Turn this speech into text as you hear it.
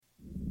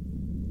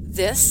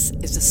This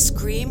is a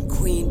Scream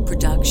Queen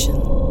production.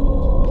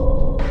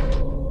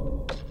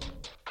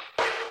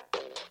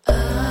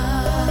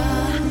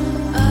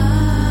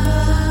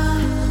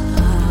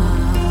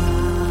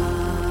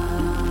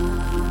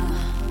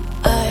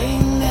 I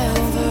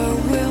never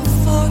will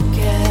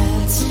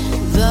forget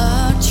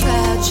the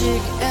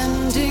tragic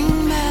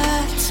ending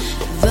met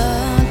the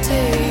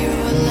day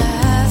your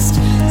last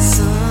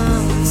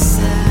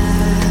sunset.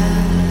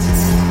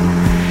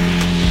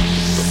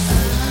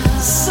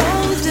 So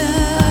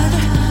dead,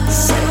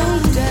 so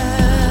dead.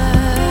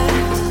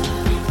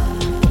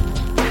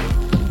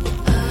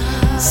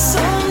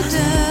 So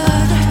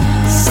dead,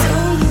 so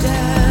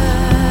dead.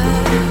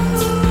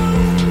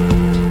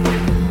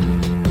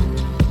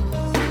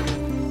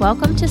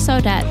 Welcome to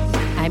So Dead.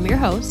 I'm your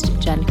host,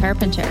 Jen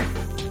Carpenter.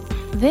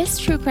 This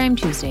True Crime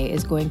Tuesday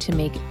is going to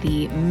make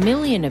the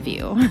million of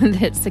you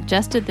that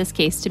suggested this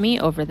case to me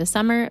over the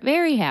summer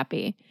very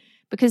happy,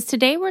 because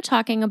today we're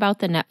talking about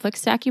the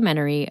Netflix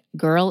documentary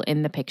Girl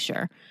in the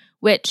Picture,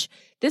 which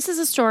this is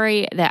a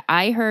story that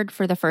I heard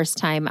for the first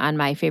time on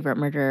My Favorite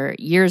Murder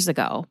years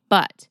ago,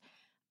 but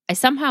I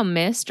somehow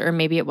missed, or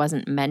maybe it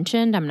wasn't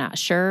mentioned, I'm not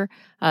sure,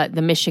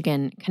 the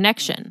Michigan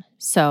connection.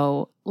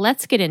 So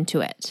let's get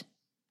into it.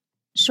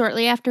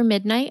 Shortly after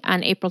midnight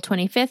on April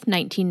 25th,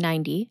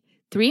 1990,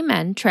 three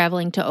men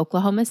traveling to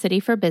Oklahoma City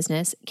for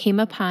business came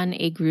upon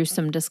a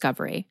gruesome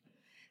discovery.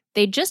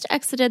 They'd just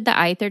exited the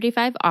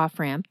I-35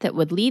 off-ramp that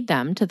would lead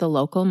them to the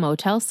local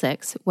Motel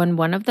 6 when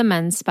one of the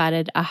men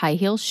spotted a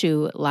high-heel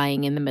shoe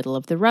lying in the middle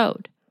of the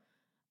road.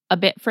 A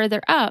bit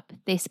further up,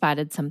 they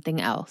spotted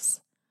something else.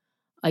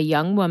 A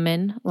young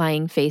woman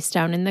lying face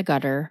down in the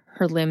gutter,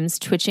 her limbs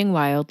twitching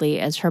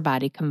wildly as her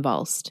body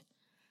convulsed.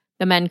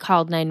 The men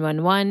called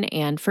 911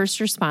 and first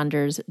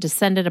responders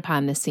descended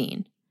upon the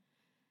scene.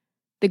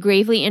 The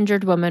gravely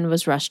injured woman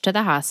was rushed to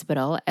the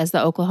hospital as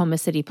the Oklahoma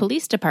City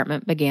Police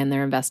Department began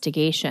their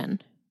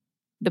investigation.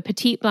 The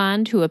petite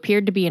blonde, who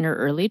appeared to be in her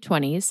early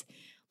 20s,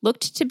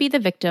 looked to be the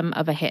victim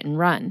of a hit and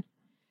run.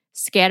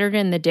 Scattered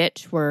in the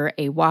ditch were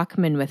a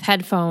Walkman with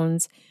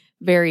headphones,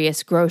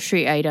 various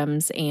grocery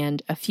items,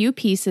 and a few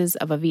pieces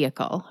of a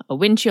vehicle, a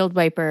windshield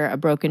wiper, a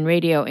broken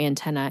radio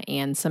antenna,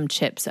 and some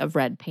chips of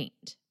red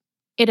paint.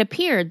 It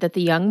appeared that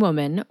the young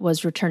woman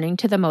was returning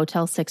to the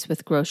Motel 6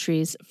 with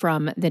groceries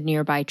from the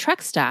nearby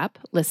truck stop,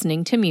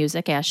 listening to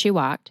music as she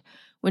walked,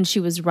 when she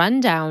was run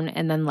down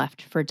and then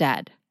left for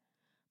dead.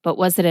 But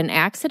was it an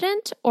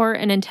accident or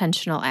an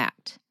intentional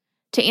act?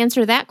 To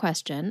answer that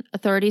question,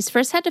 authorities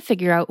first had to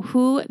figure out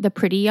who the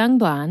pretty young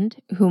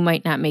blonde, who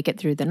might not make it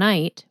through the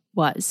night,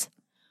 was.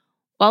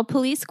 While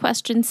police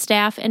questioned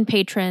staff and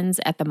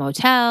patrons at the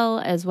motel,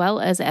 as well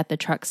as at the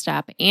truck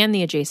stop and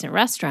the adjacent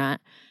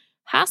restaurant,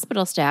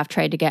 hospital staff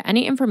tried to get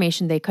any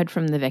information they could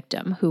from the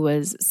victim, who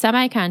was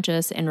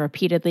semi-conscious and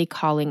repeatedly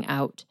calling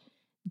out,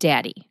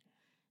 "Daddy."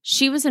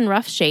 She was in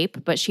rough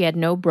shape, but she had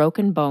no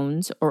broken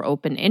bones or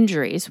open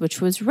injuries,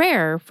 which was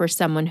rare for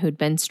someone who'd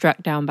been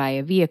struck down by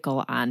a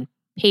vehicle on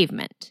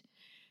pavement.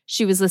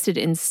 She was listed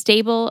in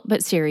stable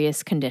but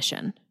serious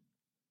condition.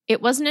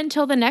 It wasn't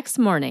until the next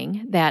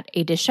morning that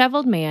a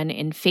disheveled man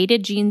in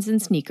faded jeans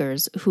and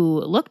sneakers,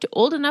 who looked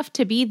old enough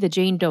to be the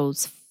Jane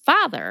Doe's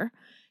father,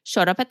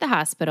 showed up at the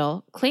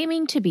hospital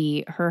claiming to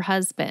be her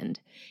husband.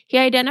 He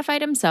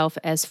identified himself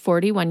as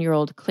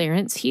 41-year-old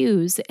Clarence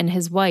Hughes and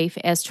his wife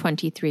as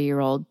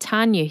 23-year-old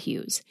Tanya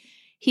Hughes.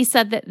 He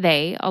said that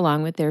they,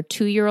 along with their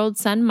 2-year-old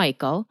son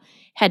Michael,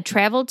 had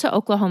traveled to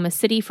Oklahoma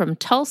City from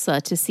Tulsa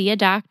to see a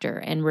doctor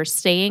and were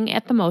staying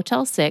at the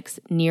Motel 6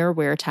 near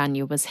where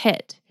Tanya was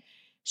hit.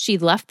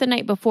 She'd left the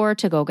night before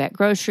to go get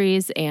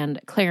groceries, and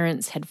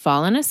Clarence had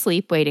fallen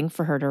asleep waiting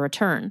for her to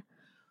return.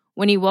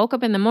 When he woke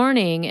up in the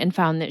morning and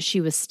found that she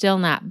was still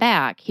not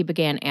back, he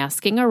began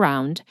asking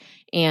around,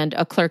 and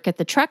a clerk at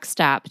the truck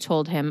stop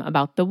told him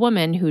about the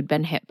woman who'd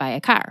been hit by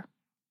a car.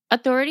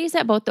 Authorities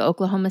at both the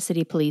Oklahoma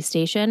City Police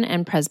Station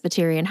and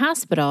Presbyterian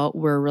Hospital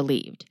were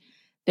relieved.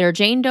 Their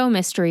Jane Doe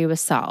mystery was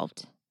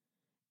solved.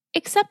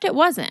 Except it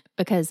wasn't,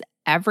 because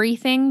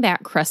everything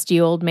that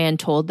crusty old man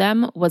told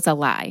them was a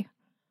lie.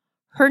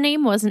 Her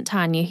name wasn't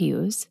Tanya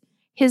Hughes.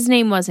 His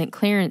name wasn't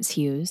Clarence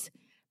Hughes.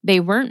 They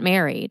weren't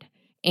married.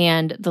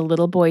 And the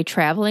little boy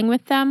traveling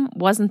with them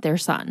wasn't their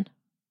son.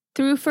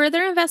 Through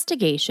further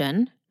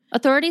investigation,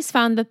 authorities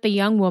found that the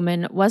young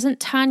woman wasn't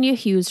Tanya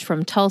Hughes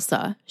from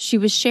Tulsa. She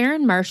was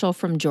Sharon Marshall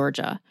from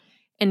Georgia.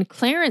 And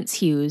Clarence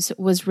Hughes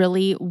was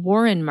really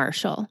Warren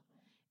Marshall.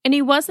 And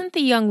he wasn't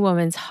the young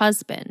woman's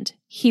husband.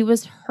 He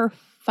was her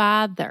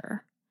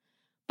father.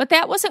 But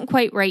that wasn't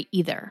quite right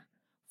either.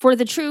 For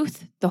the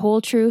truth, the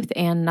whole truth,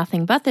 and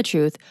nothing but the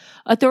truth,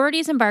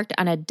 authorities embarked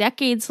on a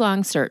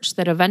decades-long search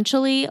that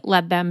eventually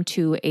led them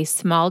to a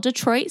small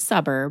Detroit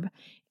suburb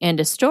and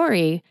a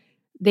story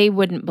they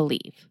wouldn't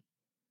believe.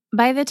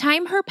 By the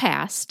time her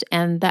passed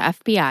and the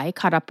FBI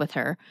caught up with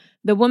her,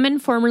 the woman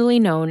formerly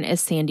known as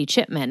Sandy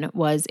Chipman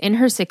was in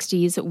her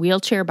 60s,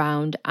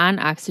 wheelchair-bound, on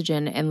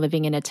oxygen, and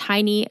living in a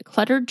tiny,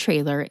 cluttered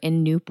trailer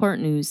in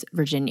Newport News,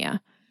 Virginia.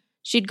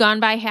 She'd gone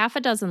by half a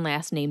dozen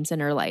last names in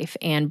her life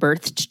and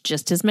birthed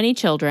just as many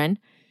children.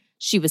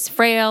 She was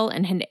frail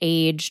and had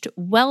aged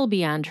well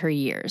beyond her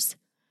years.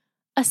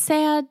 A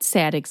sad,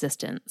 sad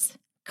existence.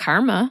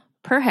 Karma,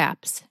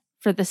 perhaps,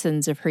 for the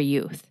sins of her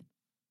youth.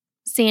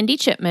 Sandy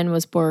Chipman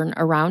was born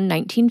around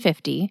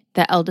 1950,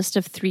 the eldest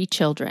of 3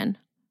 children.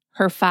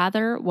 Her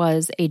father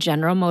was a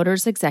General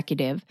Motors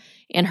executive,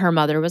 and her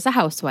mother was a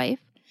housewife.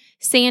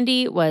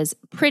 Sandy was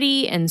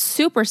pretty and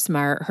super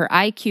smart. Her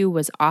IQ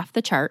was off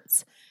the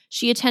charts.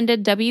 She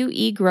attended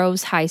W.E.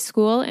 Groves High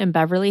School in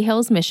Beverly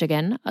Hills,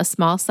 Michigan, a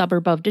small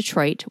suburb of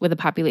Detroit with a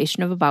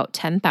population of about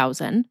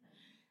 10,000.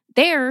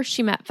 There,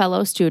 she met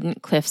fellow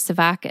student Cliff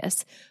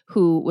Savakis,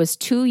 who was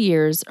 2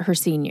 years her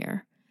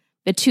senior.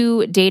 The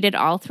two dated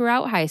all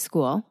throughout high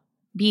school.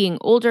 Being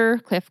older,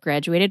 Cliff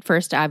graduated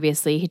first,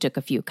 obviously. He took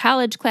a few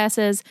college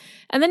classes,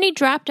 and then he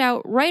dropped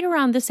out right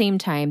around the same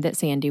time that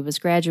Sandy was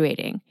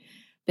graduating.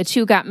 The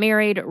two got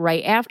married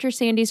right after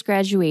Sandy's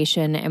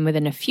graduation, and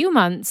within a few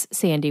months,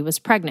 Sandy was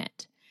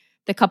pregnant.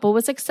 The couple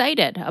was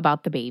excited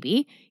about the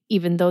baby,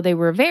 even though they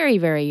were very,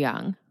 very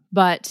young.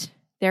 But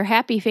their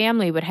happy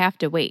family would have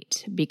to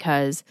wait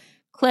because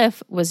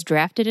Cliff was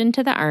drafted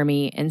into the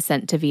Army and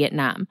sent to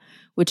Vietnam,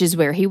 which is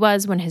where he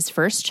was when his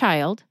first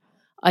child,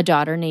 a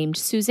daughter named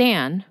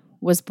Suzanne,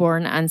 was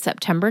born on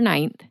September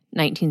 9th,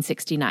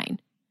 1969.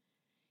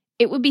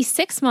 It would be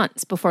 6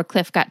 months before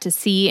Cliff got to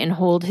see and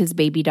hold his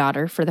baby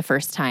daughter for the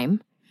first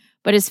time,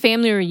 but his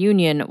family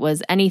reunion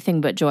was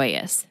anything but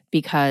joyous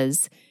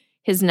because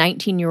his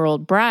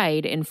 19-year-old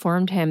bride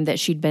informed him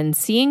that she'd been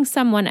seeing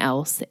someone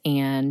else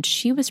and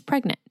she was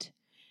pregnant.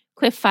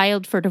 Cliff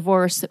filed for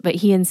divorce, but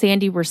he and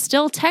Sandy were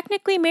still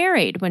technically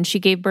married when she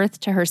gave birth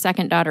to her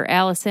second daughter,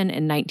 Allison,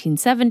 in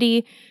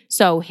 1970,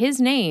 so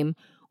his name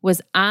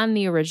was on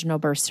the original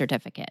birth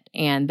certificate,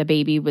 and the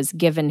baby was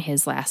given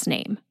his last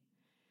name.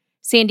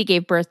 Sandy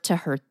gave birth to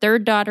her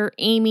third daughter,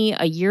 Amy,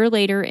 a year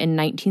later in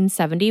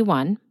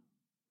 1971.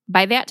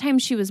 By that time,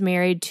 she was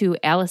married to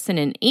Allison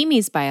and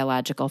Amy's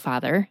biological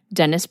father,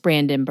 Dennis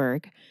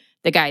Brandenburg,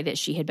 the guy that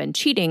she had been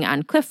cheating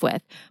on Cliff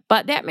with,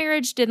 but that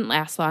marriage didn't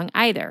last long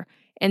either.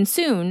 And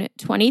soon,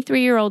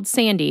 23-year-old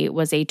Sandy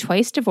was a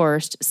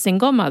twice-divorced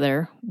single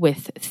mother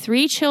with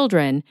 3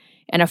 children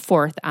and a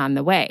 4th on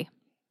the way.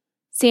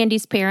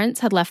 Sandy's parents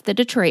had left the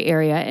Detroit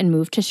area and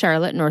moved to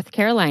Charlotte, North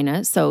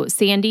Carolina, so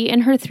Sandy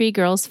and her 3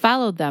 girls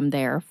followed them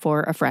there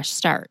for a fresh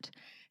start.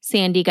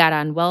 Sandy got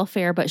on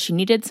welfare, but she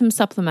needed some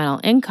supplemental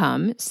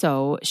income,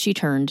 so she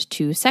turned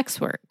to sex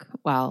work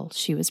while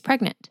she was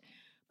pregnant.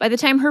 By the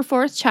time her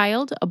 4th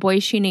child, a boy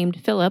she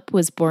named Philip,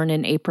 was born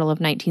in April of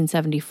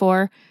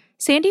 1974,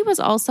 Sandy was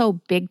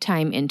also big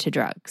time into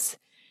drugs.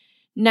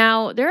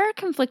 Now, there are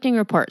conflicting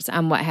reports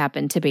on what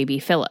happened to baby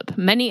Philip.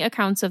 Many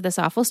accounts of this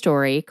awful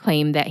story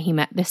claim that he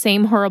met the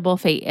same horrible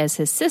fate as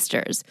his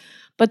sisters,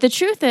 but the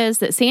truth is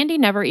that Sandy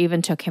never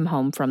even took him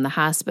home from the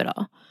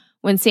hospital.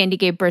 When Sandy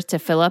gave birth to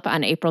Philip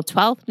on April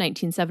 12,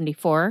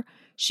 1974,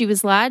 she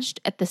was lodged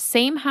at the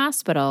same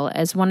hospital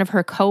as one of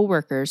her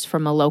co-workers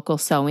from a local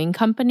sewing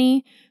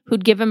company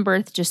who'd given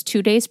birth just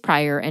 2 days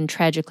prior and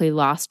tragically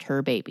lost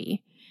her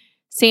baby.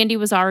 Sandy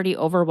was already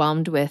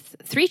overwhelmed with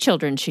 3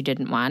 children she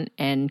didn't want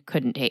and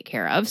couldn't take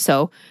care of,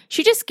 so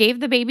she just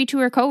gave the baby to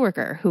her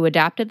coworker, who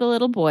adopted the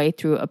little boy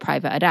through a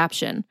private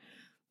adoption.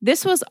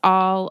 This was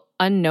all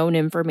unknown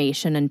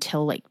information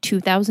until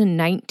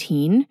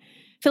 2019.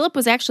 Philip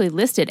was actually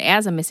listed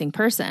as a missing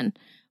person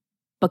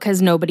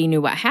because nobody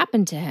knew what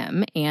happened to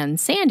him, and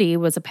Sandy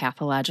was a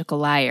pathological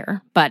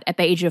liar. But at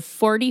the age of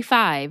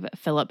 45,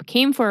 Philip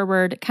came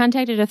forward,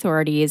 contacted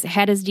authorities,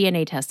 had his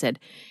DNA tested,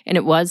 and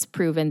it was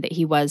proven that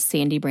he was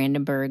Sandy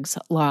Brandenburg's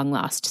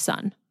long-lost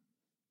son.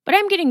 But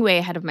I'm getting way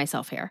ahead of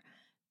myself here.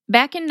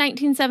 Back in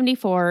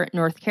 1974,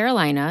 North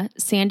Carolina,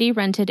 Sandy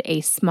rented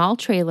a small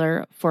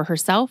trailer for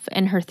herself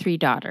and her 3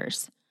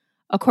 daughters.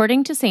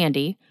 According to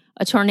Sandy,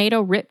 a tornado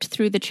ripped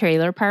through the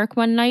trailer park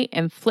one night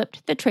and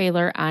flipped the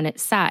trailer on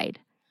its side.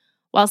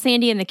 While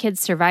Sandy and the kids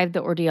survived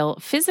the ordeal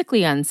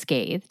physically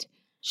unscathed,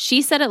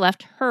 she said it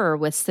left her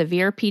with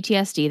severe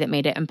PTSD that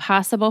made it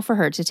impossible for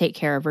her to take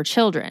care of her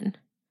children.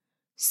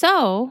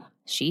 So,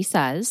 she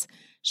says,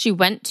 she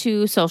went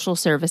to social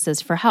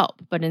services for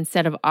help, but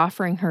instead of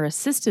offering her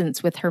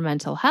assistance with her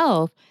mental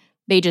health,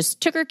 they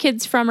just took her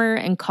kids from her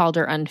and called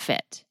her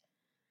unfit.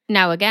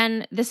 Now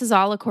again, this is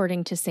all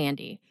according to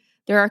Sandy.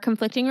 There are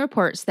conflicting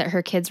reports that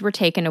her kids were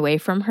taken away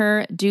from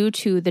her due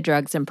to the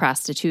drugs and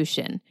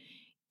prostitution.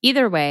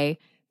 Either way,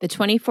 the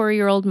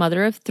 24-year-old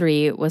mother of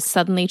 3 was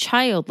suddenly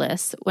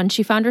childless when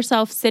she found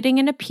herself sitting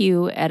in a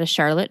pew at a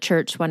Charlotte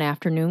church one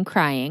afternoon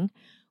crying,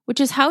 which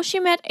is how she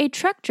met a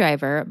truck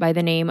driver by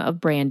the name of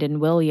Brandon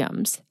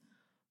Williams.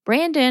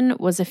 Brandon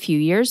was a few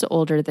years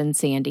older than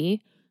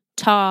Sandy,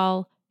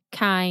 tall,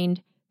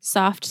 kind,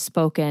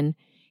 soft-spoken.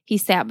 He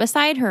sat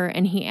beside her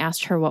and he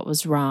asked her what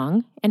was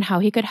wrong and how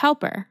he could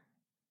help her.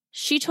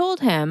 She told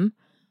him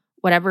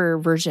whatever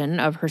version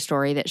of her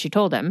story that she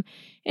told him,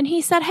 and he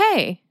said,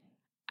 "Hey,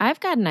 I've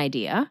got an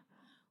idea.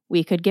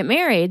 We could get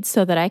married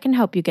so that I can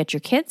help you get your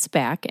kids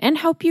back and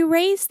help you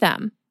raise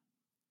them."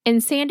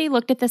 And Sandy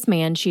looked at this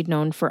man she'd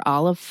known for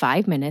all of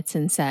 5 minutes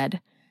and said,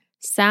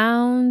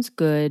 Sounds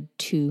good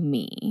to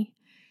me.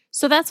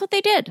 So that's what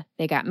they did.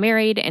 They got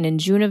married, and in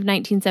June of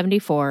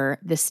 1974,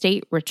 the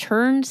state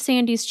returned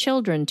Sandy's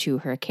children to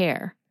her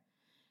care.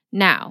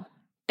 Now,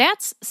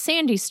 that's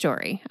Sandy's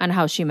story on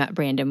how she met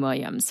Brandon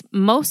Williams.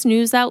 Most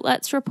news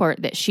outlets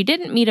report that she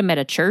didn't meet him at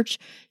a church.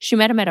 She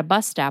met him at a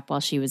bus stop while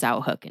she was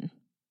out hooking.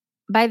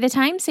 By the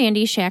time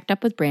Sandy shacked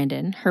up with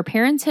Brandon, her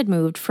parents had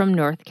moved from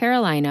North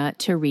Carolina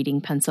to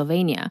Reading,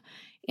 Pennsylvania,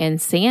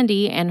 and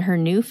Sandy and her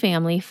new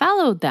family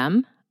followed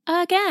them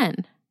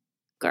again.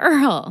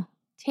 Girl,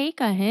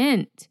 take a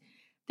hint.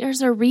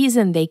 There's a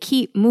reason they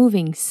keep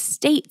moving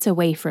states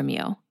away from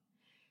you.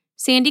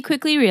 Sandy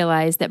quickly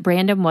realized that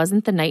Brandon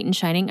wasn't the knight in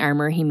shining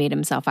armor he made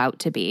himself out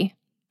to be.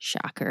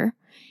 Shocker.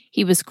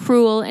 He was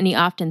cruel, and he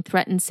often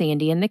threatened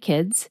Sandy and the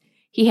kids.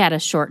 He had a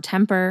short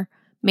temper,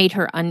 made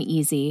her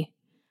uneasy.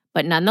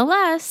 But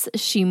nonetheless,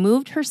 she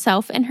moved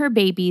herself and her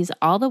babies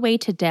all the way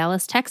to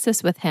Dallas,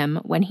 Texas with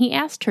him when he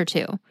asked her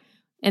to,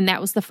 and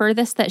that was the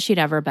furthest that she'd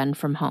ever been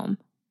from home.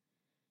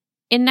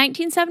 In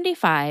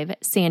 1975,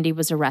 Sandy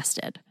was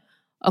arrested.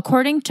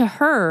 According to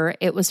her,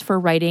 it was for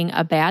writing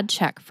a bad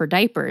check for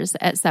diapers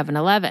at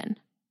 7-Eleven.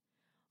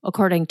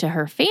 According to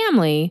her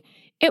family,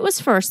 it was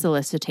for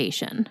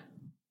solicitation.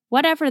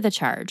 Whatever the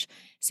charge,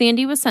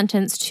 Sandy was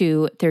sentenced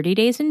to 30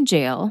 days in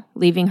jail,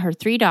 leaving her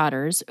 3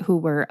 daughters, who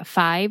were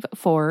 5,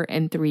 4,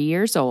 and 3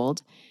 years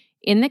old,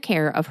 in the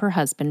care of her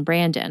husband,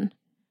 Brandon.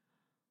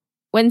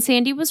 When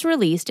Sandy was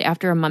released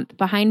after a month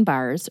behind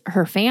bars,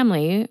 her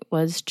family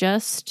was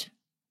just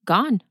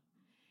gone.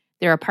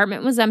 Their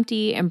apartment was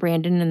empty, and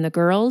Brandon and the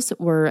girls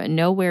were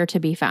nowhere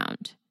to be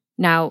found.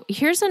 Now,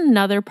 here's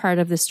another part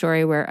of the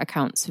story where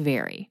accounts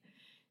vary.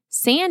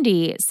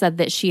 Sandy said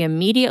that she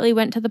immediately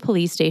went to the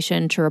police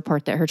station to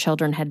report that her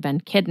children had been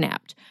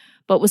kidnapped,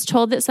 but was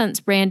told that since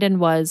Brandon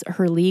was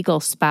her legal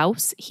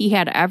spouse, he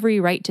had every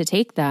right to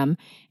take them,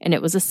 and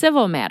it was a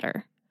civil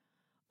matter.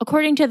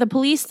 According to the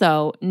police,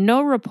 though,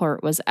 no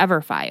report was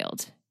ever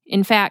filed.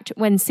 In fact,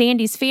 when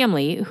Sandy's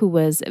family, who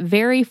was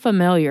very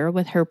familiar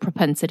with her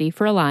propensity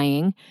for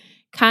lying,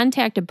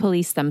 contacted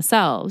police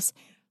themselves,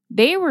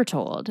 they were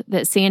told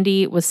that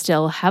Sandy was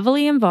still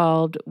heavily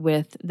involved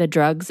with the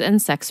drugs and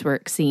sex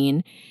work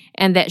scene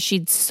and that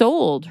she'd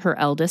sold her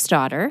eldest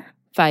daughter,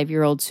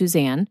 5-year-old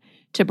Suzanne,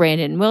 to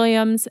Brandon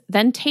Williams,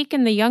 then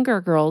taken the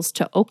younger girls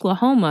to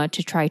Oklahoma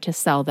to try to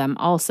sell them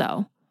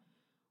also.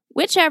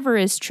 Whichever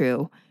is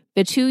true,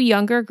 the 2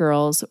 younger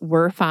girls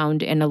were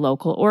found in a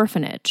local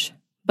orphanage.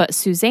 But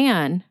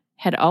Suzanne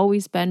had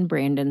always been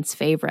Brandon's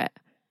favorite,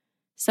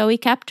 so he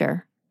kept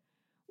her.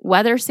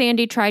 Whether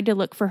Sandy tried to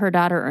look for her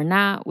daughter or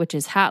not, which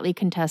is hotly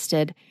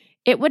contested,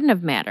 it wouldn't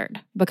have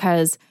mattered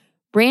because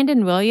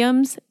Brandon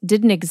Williams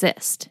didn't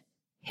exist.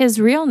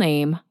 His real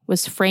name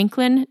was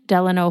Franklin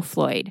Delano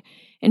Floyd,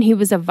 and he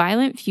was a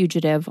violent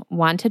fugitive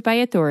wanted by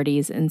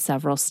authorities in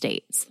several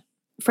states.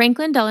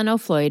 Franklin Delano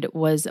Floyd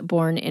was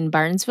born in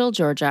Barnesville,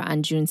 Georgia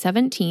on June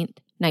 17,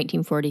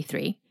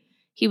 1943.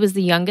 He was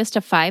the youngest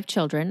of 5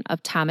 children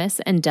of Thomas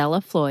and Della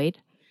Floyd.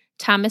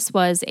 Thomas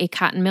was a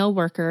cotton mill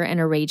worker and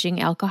a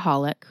raging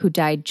alcoholic who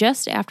died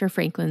just after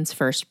Franklin's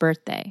first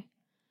birthday.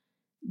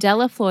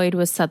 Della Floyd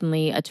was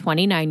suddenly a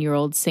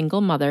 29-year-old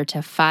single mother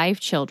to 5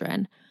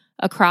 children,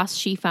 a cross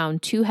she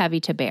found too heavy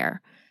to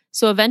bear.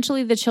 So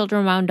eventually the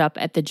children wound up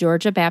at the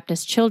Georgia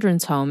Baptist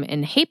Children's Home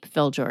in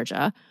Hapeville,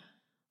 Georgia.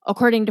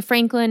 According to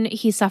Franklin,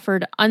 he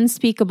suffered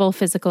unspeakable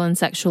physical and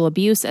sexual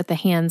abuse at the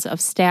hands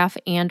of staff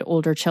and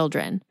older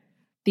children.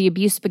 The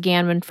abuse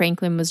began when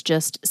Franklin was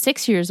just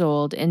 6 years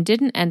old and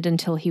didn't end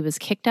until he was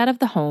kicked out of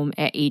the home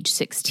at age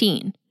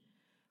 16.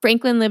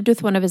 Franklin lived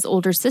with one of his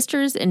older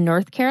sisters in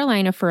North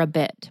Carolina for a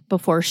bit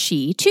before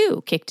she,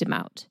 too, kicked him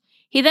out.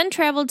 He then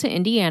traveled to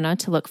Indiana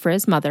to look for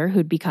his mother,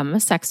 who'd become a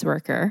sex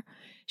worker.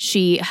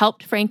 She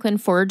helped Franklin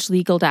forge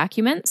legal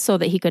documents so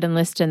that he could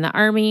enlist in the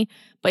Army,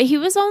 but he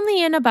was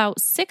only in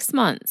about 6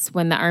 months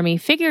when the Army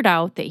figured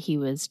out that he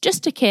was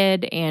just a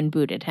kid and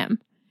booted him.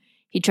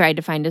 He tried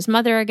to find his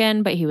mother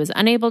again, but he was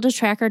unable to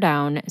track her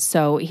down,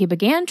 so he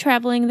began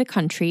traveling the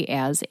country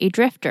as a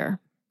drifter.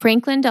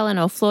 Franklin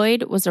Delano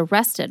Floyd was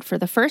arrested for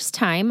the first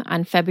time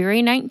on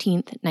February 19,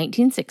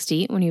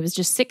 1960, when he was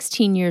just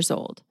 16 years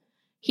old.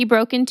 He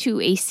broke into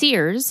a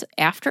Sears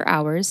after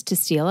hours to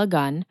steal a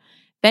gun,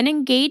 then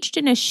engaged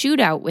in a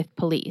shootout with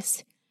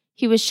police.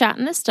 He was shot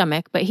in the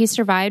stomach, but he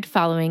survived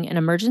following an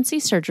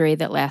emergency surgery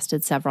that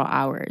lasted several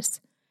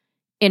hours.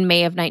 In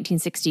May of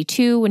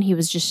 1962, when he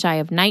was just shy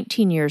of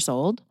 19 years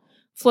old,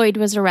 Floyd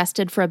was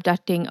arrested for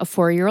abducting a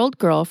 4-year-old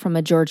girl from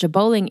a Georgia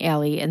bowling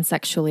alley and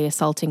sexually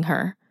assaulting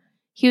her.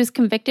 He was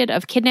convicted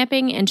of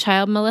kidnapping and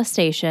child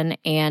molestation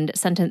and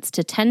sentenced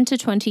to 10 to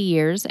 20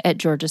 years at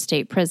Georgia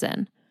State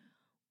Prison.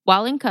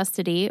 While in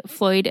custody,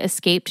 Floyd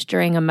escaped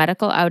during a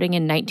medical outing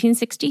in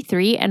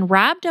 1963 and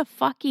robbed a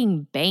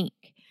fucking bank.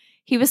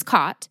 He was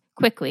caught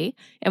quickly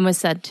and was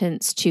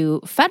sentenced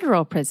to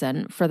federal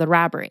prison for the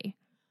robbery.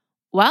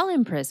 While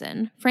in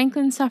prison,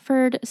 Franklin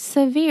suffered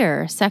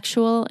severe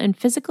sexual and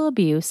physical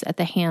abuse at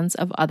the hands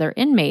of other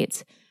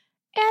inmates,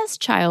 as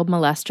child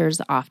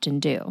molesters often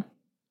do.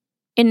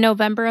 In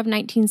November of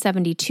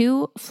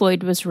 1972,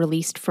 Floyd was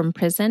released from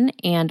prison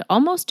and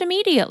almost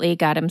immediately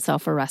got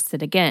himself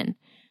arrested again.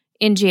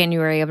 In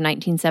January of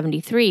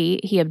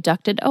 1973, he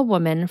abducted a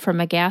woman from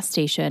a gas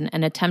station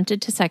and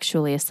attempted to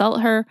sexually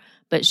assault her,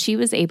 but she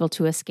was able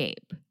to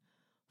escape.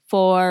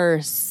 For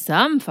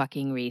some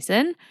fucking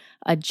reason,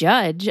 a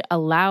judge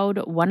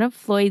allowed one of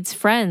Floyd's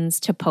friends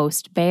to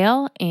post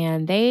bail,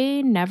 and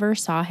they never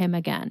saw him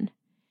again.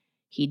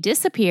 He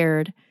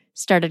disappeared,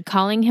 started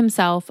calling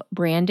himself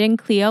Brandon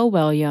Cleo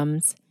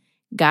Williams,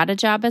 got a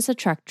job as a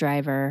truck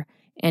driver,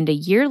 and a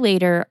year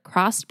later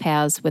crossed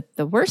paths with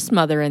the worst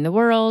mother in the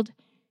world,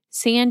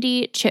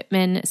 Sandy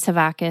Chipman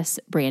Savakis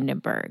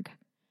Brandenburg.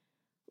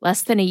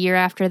 Less than a year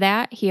after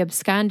that, he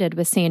absconded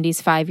with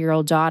Sandy's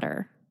 5-year-old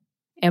daughter.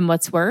 And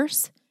what's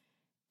worse,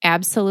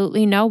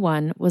 absolutely no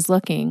one was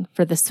looking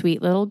for the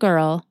sweet little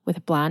girl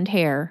with blonde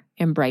hair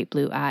and bright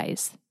blue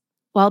eyes.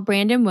 While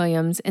Brandon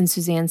Williams and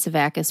Suzanne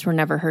Savakis were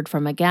never heard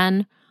from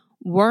again,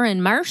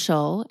 Warren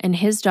Marshall and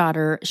his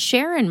daughter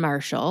Sharon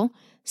Marshall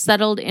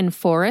settled in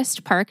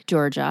Forest Park,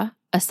 Georgia,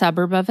 a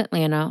suburb of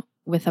Atlanta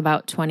with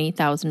about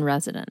 20,000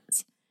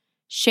 residents.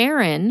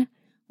 Sharon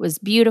was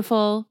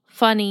beautiful,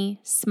 funny,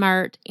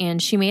 smart,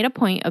 and she made a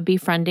point of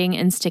befriending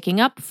and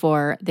sticking up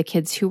for the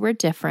kids who were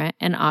different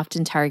and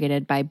often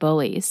targeted by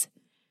bullies.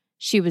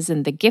 She was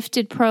in the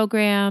Gifted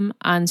program,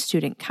 on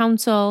student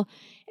council,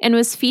 and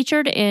was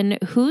featured in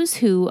Who's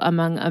Who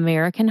Among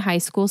American High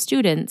School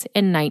Students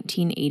in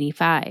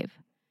 1985.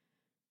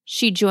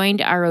 She joined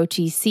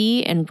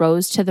ROTC and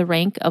rose to the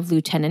rank of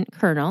lieutenant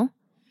colonel.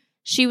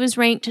 She was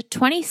ranked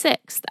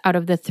 26th out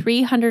of the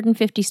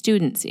 350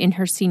 students in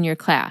her senior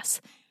class,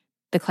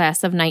 the class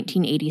of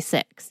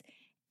 1986,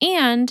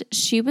 and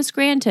she was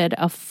granted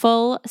a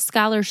full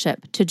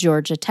scholarship to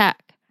Georgia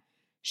Tech.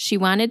 She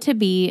wanted to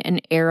be an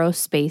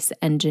aerospace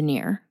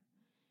engineer.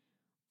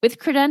 With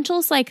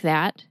credentials like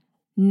that,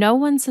 no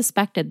one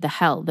suspected the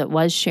hell that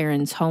was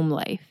Sharon's home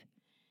life.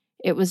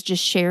 It was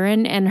just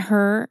Sharon and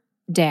her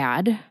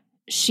dad.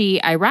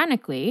 She,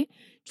 ironically,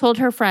 told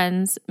her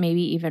friends,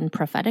 maybe even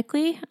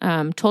prophetically,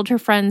 told her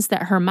friends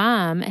that her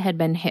mom had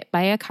been hit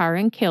by a car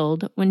and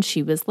killed when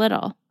she was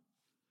little.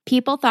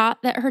 People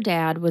thought that her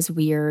dad was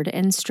weird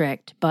and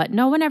strict, but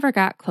no one ever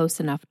got close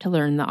enough to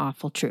learn the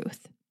awful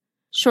truth.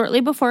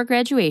 Shortly before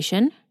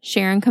graduation,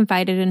 Sharon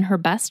confided in her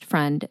best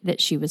friend that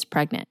she was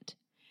pregnant.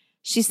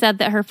 She said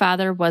that her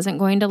father wasn't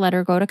going to let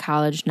her go to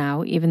college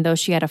now, even though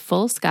she had a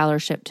full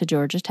scholarship to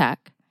Georgia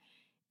Tech.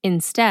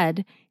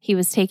 Instead, he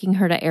was taking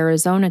her to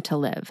Arizona to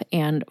live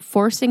and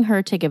forcing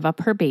her to give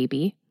up her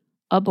baby,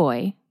 a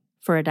boy,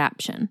 for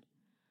adoption.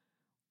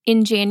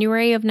 In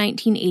January of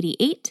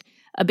 1988,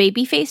 a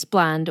baby-faced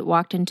blonde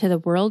walked into the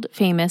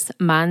world-famous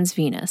Mons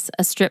Venus,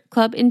 a strip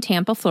club in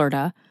Tampa,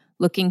 Florida,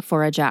 looking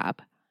for a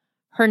job.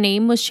 Her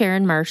name was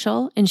Sharon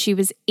Marshall, and she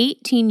was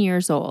 18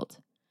 years old.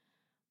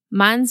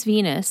 Mons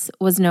Venus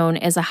was known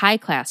as a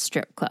high-class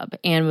strip club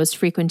and was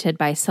frequented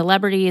by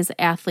celebrities,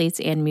 athletes,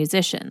 and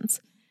musicians.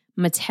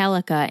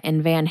 Metallica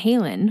and Van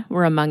Halen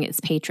were among its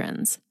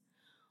patrons.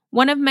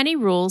 One of many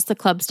rules the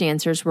club's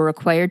dancers were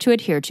required to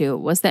adhere to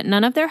was that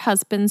none of their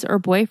husbands or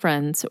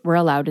boyfriends were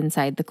allowed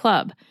inside the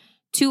club.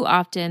 Too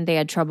often, they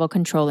had trouble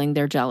controlling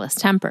their jealous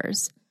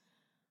tempers.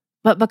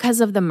 But because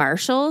of the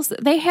Marshalls,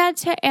 they had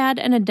to add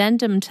an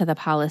addendum to the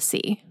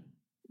policy.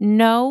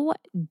 No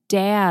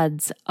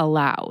dads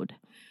allowed.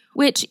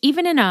 Which,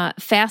 even in a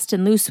fast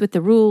and loose with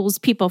the rules,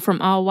 people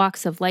from all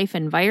walks of life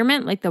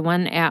environment like the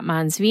one at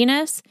Mons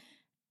Venus,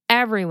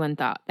 everyone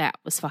thought that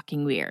was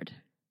fucking weird.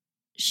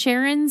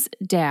 Sharon's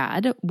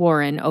dad,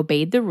 Warren,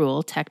 obeyed the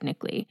rule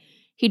technically.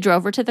 He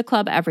drove her to the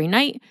club every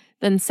night,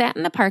 then sat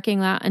in the parking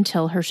lot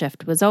until her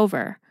shift was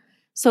over.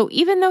 So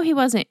even though he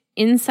wasn't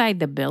inside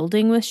the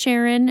building with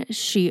Sharon,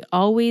 she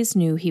always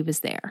knew he was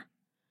there.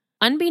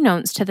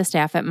 Unbeknownst to the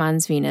staff at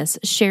Mons Venus,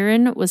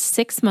 Sharon was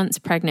 6 months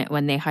pregnant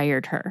when they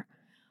hired her.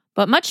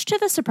 But much to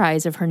the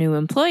surprise of her new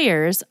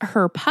employers,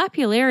 her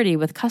popularity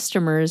with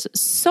customers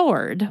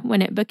soared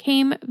when it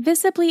became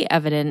visibly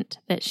evident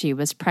that she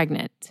was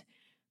pregnant.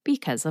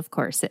 Because of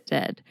course it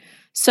did.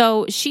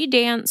 So she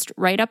danced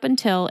right up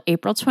until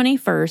April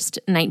 21st,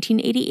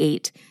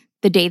 1988,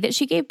 the day that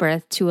she gave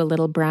birth to a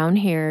little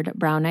brown-haired,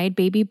 brown-eyed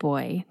baby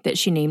boy that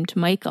she named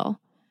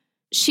Michael.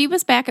 She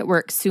was back at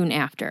work soon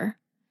after.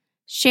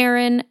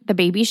 Sharon, the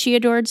baby she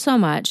adored so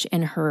much,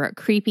 and her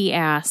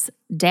creepy-ass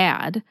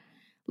dad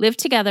lived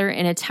together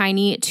in a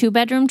tiny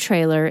 2-bedroom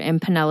trailer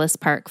in Pinellas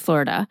Park,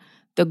 Florida,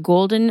 the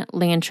Golden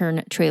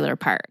Lantern Trailer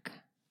Park.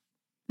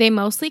 They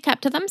mostly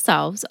kept to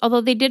themselves,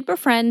 although they did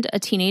befriend a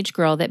teenage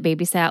girl that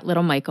babysat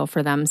little Michael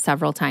for them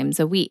several times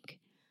a week.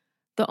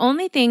 The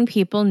only thing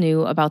people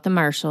knew about the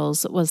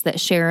Marshalls was that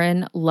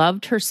Sharon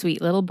loved her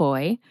sweet little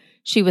boy.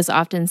 She was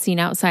often seen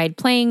outside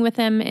playing with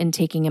him and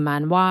taking him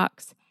on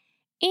walks,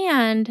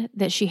 and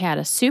that she had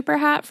a super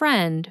hot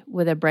friend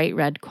with a bright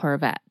red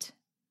Corvette.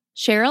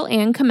 Cheryl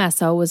Ann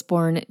Comesso was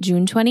born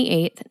June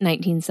 28,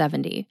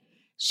 1970.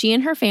 She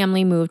and her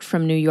family moved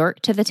from New York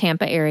to the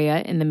Tampa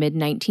area in the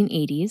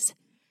mid-1980s.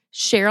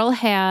 Cheryl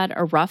had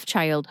a rough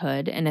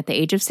childhood, and at the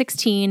age of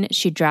 16,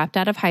 she dropped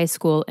out of high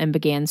school and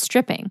began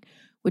stripping,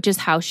 which is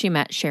how she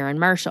met Sharon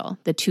Marshall.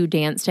 The two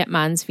danced at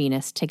Mons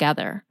Venus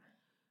together.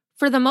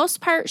 For the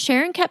most part,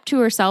 Sharon kept to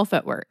herself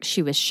at work.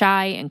 She was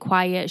shy and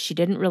quiet. She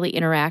didn't really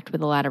interact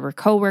with a lot of her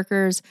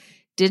coworkers,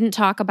 didn't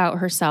talk about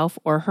herself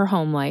or her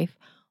home life,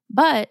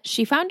 but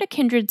she found a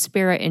kindred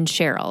spirit in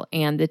Cheryl,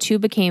 and the two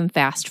became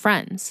fast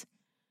friends.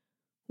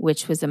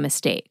 Which was a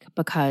mistake,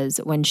 because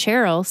when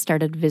Cheryl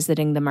started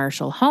visiting the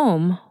Marshall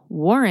home,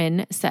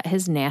 Warren set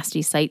his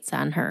nasty sights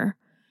on her.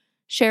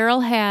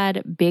 Cheryl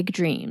had big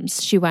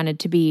dreams. She wanted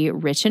to be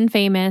rich and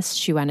famous.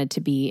 She wanted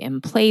to be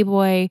in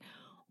Playboy.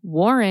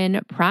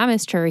 Warren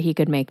promised her he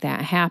could make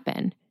that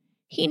happen.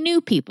 He knew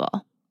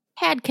people,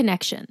 had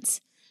connections.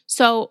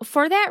 So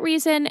for that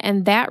reason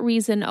and that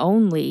reason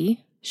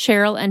only,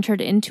 Cheryl entered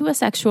into a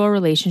sexual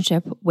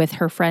relationship with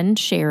her friend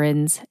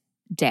Sharon's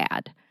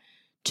dad.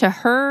 To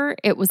her,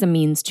 it was a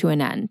means to an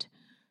end.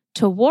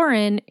 To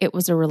Warren, it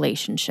was a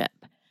relationship.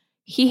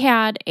 He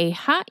had a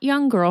hot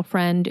young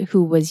girlfriend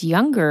who was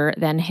younger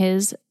than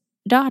his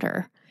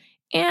daughter.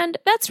 And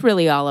that's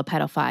really all a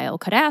pedophile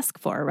could ask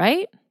for,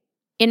 right?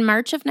 In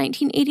March of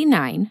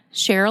 1989,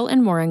 Cheryl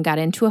and Warren got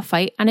into a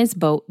fight on his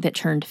boat that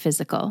turned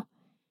physical.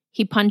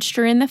 He punched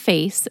her in the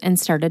face and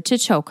started to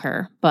choke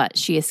her, but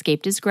she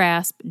escaped his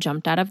grasp,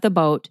 jumped out of the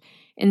boat,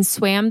 and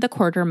swam the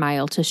 1/4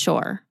 mile to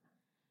shore.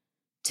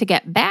 To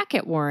get back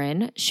at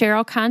Warren,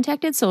 Cheryl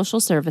contacted social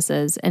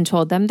services and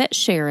told them that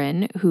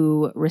Sharon,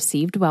 who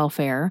received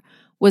welfare,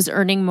 was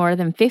earning more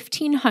than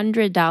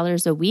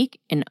 $1,500 a week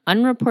in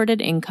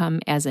unreported income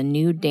as a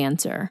nude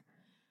dancer.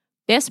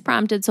 This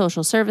prompted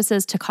social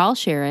services to call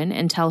Sharon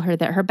and tell her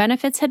that her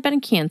benefits had been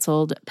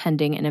canceled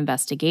pending an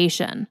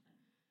investigation.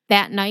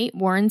 That night,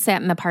 Warren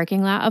sat in the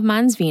parking lot of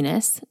Mons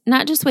Venus,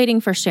 not just waiting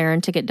for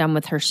Sharon to get done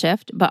with her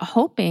shift, but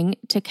hoping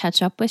to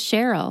catch up with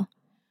Cheryl.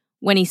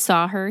 When he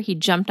saw her, he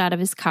jumped out of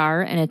his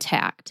car and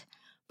attacked,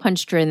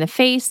 punched her in the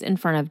face in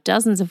front of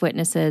dozens of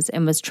witnesses,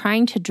 and was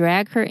trying to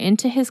drag her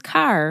into his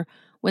car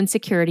when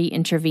security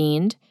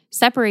intervened,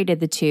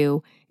 separated the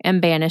two,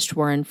 and banished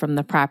Warren from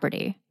the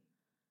property.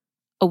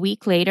 A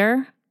week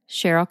later,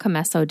 Cheryl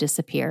Comesso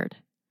disappeared.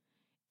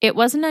 It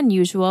wasn't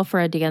unusual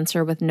for a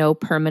dancer with no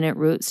permanent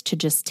roots to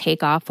just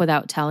take off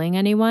without telling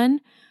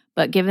anyone,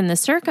 but given the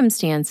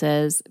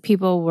circumstances,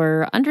 people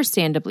were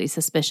understandably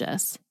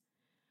suspicious.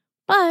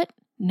 But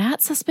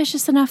not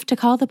suspicious enough to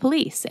call the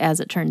police,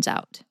 as it turns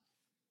out.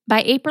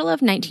 By April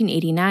of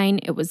 1989,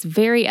 it was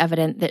very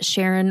evident that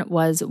Sharon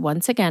was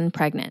once again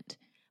pregnant.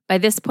 By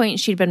this point,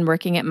 she'd been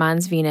working at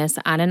Mons Venus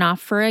on and off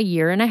for a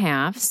year and a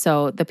half,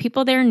 so the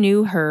people there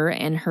knew her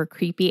and her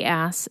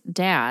creepy-ass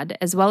dad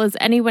as well as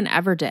anyone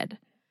ever did.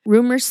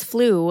 Rumors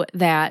flew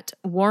that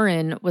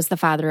Warren was the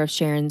father of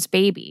Sharon's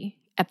baby.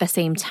 At the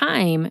same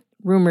time,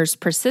 rumors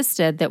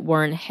persisted that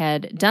Warren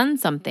had done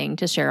something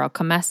to Cheryl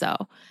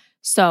Comesso.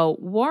 So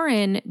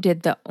Warren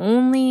did the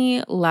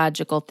only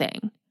logical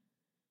thing.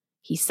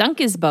 He sunk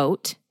his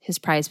boat, his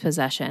prized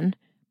possession,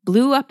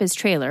 blew up his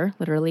trailer,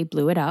 literally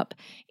blew it up,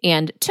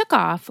 and took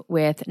off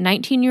with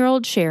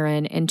 19-year-old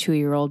Sharon and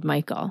 2-year-old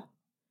Michael.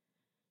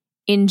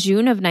 In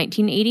June of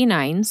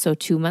 1989, so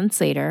 2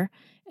 months later,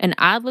 an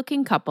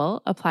odd-looking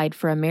couple applied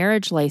for a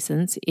marriage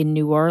license in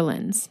New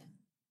Orleans.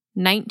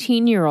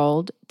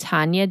 19-year-old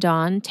Tanya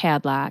Dawn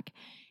Tadlock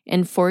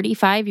and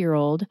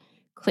 45-year-old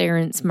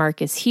Clarence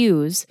Marcus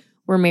Hughes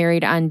were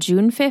married on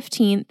June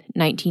 15,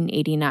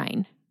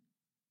 1989.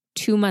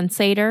 2 months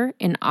later,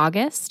 in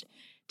August,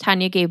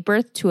 Tanya gave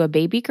birth to a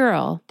baby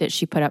girl that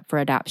she put up for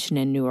adoption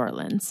in New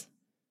Orleans.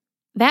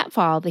 That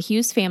fall, the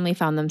Hughes family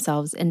found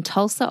themselves in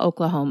Tulsa,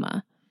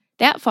 Oklahoma.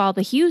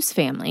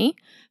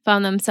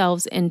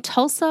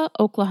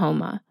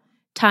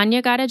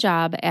 Tanya got a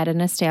job at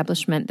an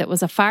establishment that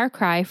was a far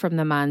cry from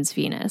the Mons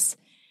Venus.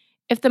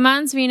 If the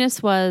Mons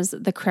Venus was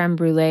the creme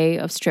brulee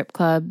of strip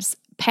clubs,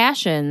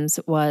 Passions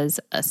was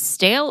a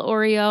stale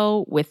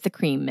Oreo with the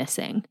cream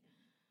missing.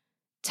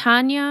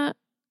 Tanya,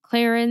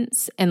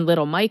 Clarence, and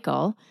little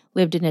Michael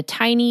lived in a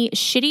tiny,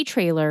 shitty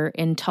trailer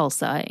in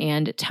Tulsa,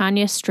 and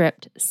Tanya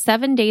stripped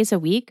 7 days a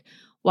week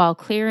while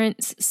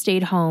Clarence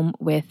stayed home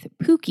with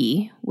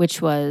Pookie,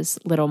 which was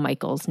little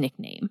Michael's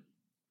nickname.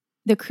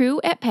 The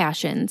crew at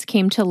Passions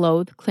came to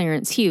loathe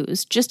Clarence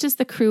Hughes, just as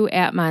the crew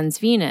at Mons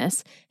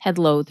Venus had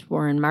loathed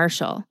Warren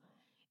Marshall.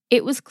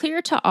 It was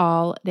clear to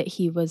all that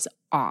he was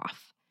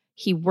off.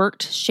 He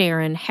worked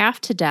Sharon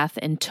half to death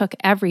and took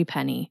every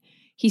penny.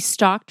 He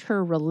stalked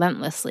her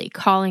relentlessly,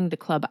 calling the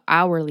club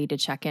hourly to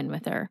check in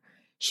with her.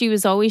 She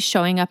was always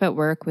showing up at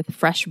work with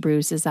fresh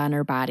bruises on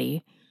her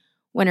body.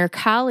 When her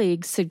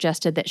colleagues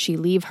suggested that she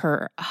leave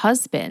her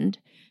husband,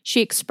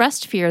 she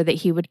expressed fear that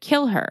he would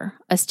kill her,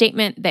 a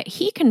statement that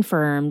he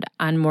confirmed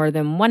on more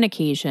than one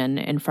occasion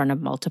in front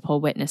of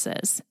multiple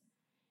witnesses.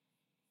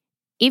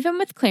 Even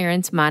with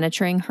Clarence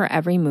monitoring her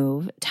every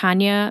move,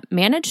 Tanya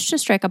managed to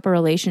strike up a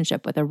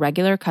relationship with a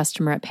regular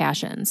customer at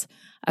Passions,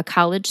 a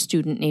college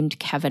student named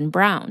Kevin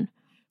Brown.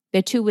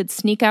 The two would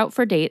sneak out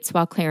for dates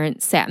while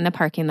Clarence sat in the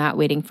parking lot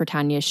waiting for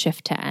Tanya's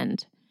shift to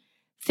end.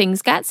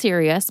 Things got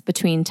serious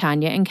between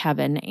Tanya and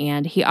Kevin,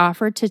 and he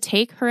offered to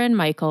take her and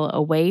Michael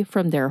away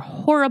from their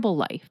horrible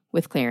life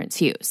with Clarence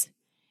Hughes.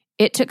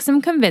 It took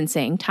some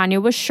convincing. Tanya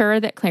was sure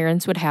that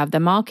Clarence would have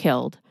them all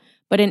killed,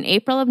 but in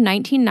April of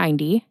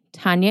 1990,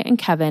 Tanya and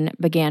Kevin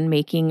began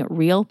making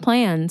real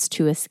plans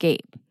to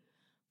escape.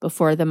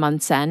 Before the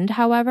month's end,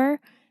 however,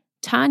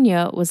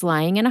 Tanya was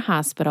lying in a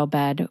hospital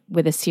bed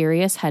with a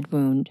serious head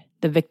wound,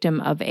 the victim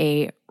of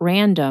a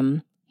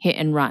random hit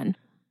and run.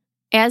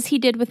 As he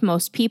did with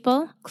most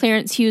people,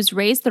 Clarence Hughes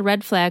raised the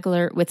red flag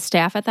alert with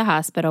staff at the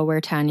hospital where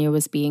Tanya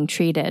was being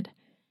treated.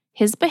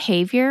 His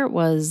behavior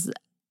was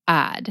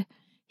odd.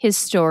 His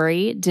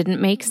story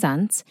didn't make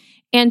sense,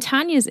 and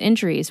Tanya's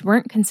injuries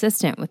weren't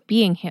consistent with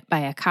being hit by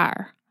a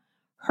car.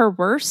 Her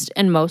worst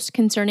and most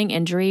concerning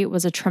injury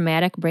was a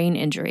traumatic brain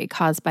injury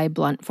caused by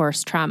blunt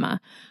force trauma,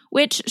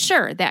 which,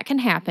 sure, that can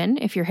happen.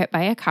 If you're hit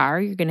by a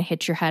car, you're going to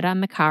hit your head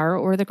on the car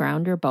or the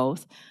ground or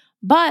both.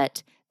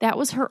 But that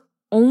was her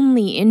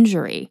only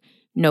injury.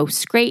 No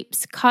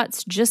scrapes,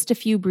 cuts, just a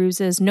few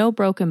bruises, no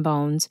broken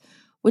bones,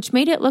 which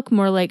made it look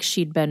more like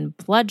she'd been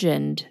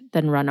bludgeoned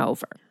than run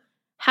over.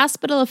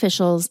 Hospital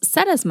officials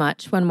said as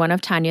much when one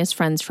of Tanya's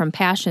friends from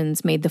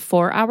Passions made the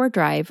 4-hour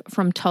drive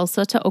from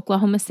Tulsa to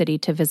Oklahoma City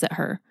to visit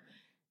her.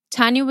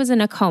 Tanya was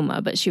in a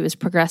coma, but she was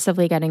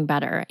progressively getting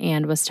better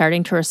and was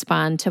starting to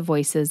respond to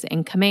voices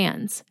and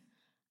commands.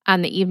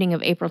 On the evening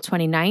of April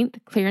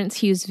 29th, Clarence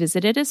Hughes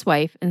visited his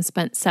wife and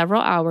spent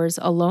several hours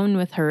alone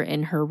with her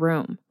in her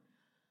room.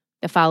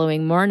 The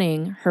following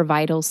morning, her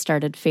vitals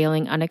started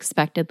failing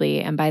unexpectedly,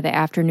 and by the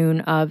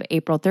afternoon of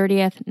April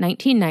 30th,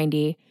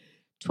 1990,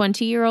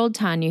 20-year-old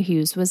Tanya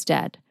Hughes was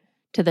dead,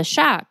 to the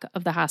shock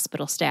of the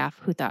hospital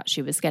staff who thought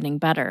she was getting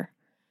better.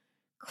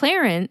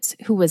 Clarence,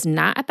 who was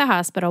not at the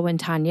hospital when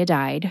Tanya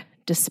died,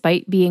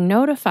 despite being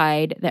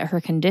notified that her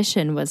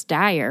condition was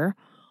dire,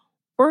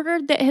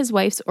 ordered that his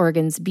wife's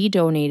organs be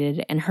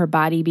donated and her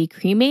body be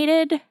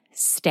cremated,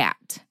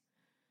 stat.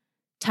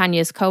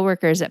 Tanya's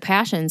coworkers at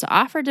Passions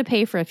offered to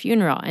pay for a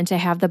funeral and to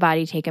have the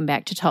body taken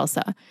back to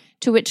Tulsa,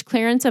 to which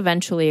Clarence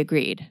eventually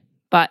agreed.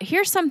 But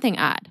here's something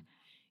odd.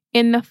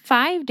 In the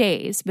 5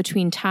 days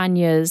between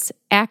Tanya's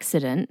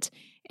accident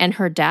and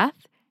her death,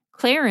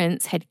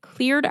 Clarence had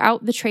cleared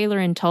out the trailer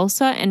in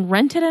Tulsa and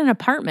rented an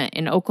apartment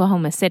in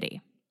Oklahoma City.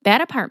 That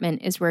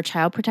apartment is where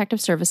Child Protective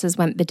Services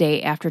went the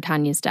day after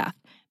Tanya's death,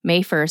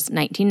 May 1st,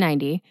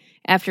 1990,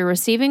 after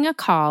receiving a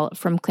call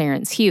from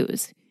Clarence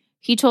Hughes.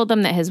 He told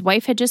them that his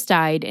wife had just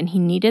died and he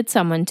needed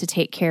someone to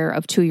take care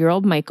of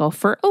 2-year-old Michael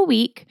for a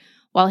week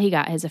while he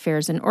got his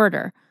affairs in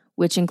order,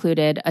 which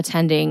included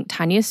attending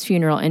Tanya's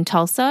funeral in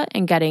Tulsa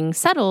and getting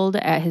settled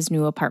at his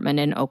new apartment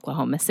in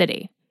Oklahoma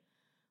City.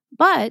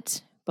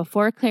 But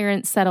before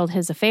Clarence settled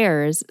his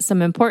affairs,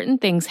 some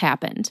important things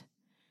happened.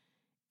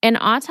 An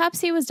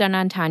autopsy was done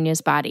on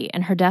Tanya's body,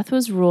 and her death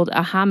was ruled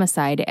a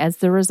homicide as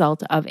the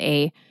result of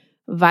a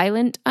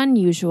violent,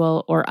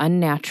 unusual, or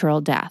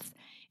unnatural death,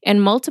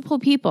 and multiple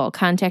people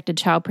contacted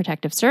Child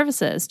Protective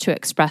Services to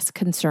express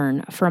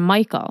concern for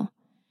Michael.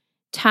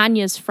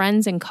 Tanya's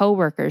friends and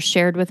coworkers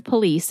shared with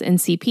police and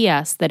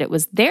CPS that it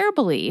was their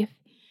belief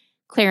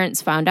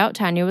Clarence found out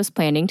Tanya was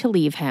planning to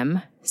leave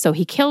him, so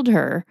he killed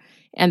her,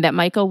 and that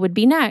Michael would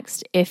be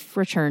next if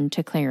returned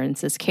to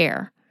Clarence's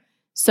care.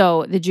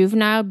 So the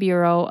Juvenile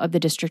Bureau of the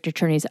District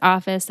Attorney's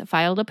Office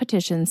filed a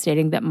petition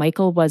stating that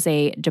Michael was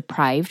a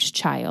deprived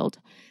child.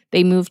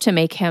 They moved to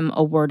make him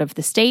a ward of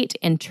the state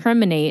and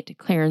terminate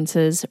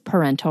Clarence's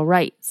parental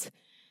rights.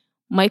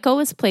 Michael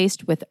was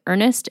placed with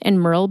Ernest and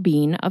Merle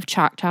Bean of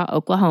Choctaw,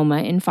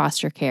 Oklahoma in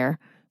foster care,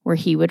 where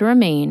he would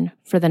remain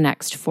for the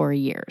next 4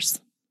 years.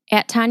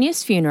 At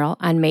Tanya's funeral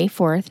on May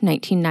 4th,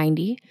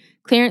 1990,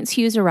 Clarence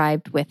Hughes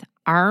arrived with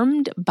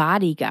armed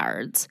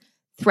bodyguards,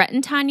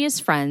 threatened Tanya's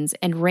friends,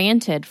 and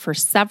ranted for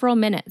several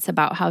minutes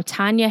about how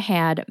Tanya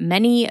had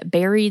many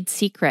buried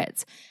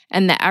secrets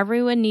and that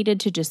everyone needed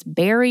to just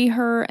bury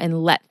her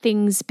and let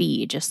things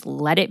be, just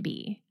let it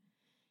be.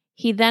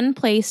 He then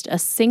placed a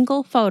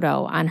single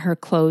photo on her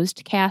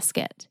closed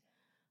casket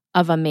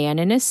of a man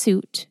in a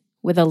suit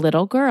with a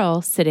little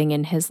girl sitting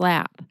in his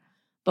lap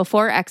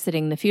before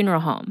exiting the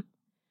funeral home.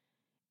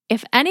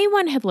 If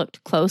anyone had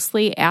looked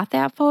closely at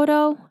that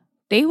photo,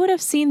 they would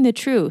have seen the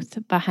truth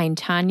behind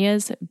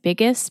Tanya's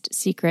biggest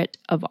secret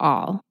of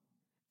all.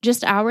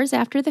 Just hours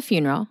after the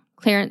funeral,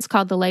 Clarence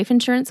called the life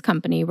insurance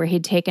company where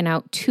he'd taken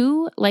out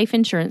 2 life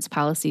insurance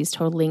policies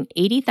totaling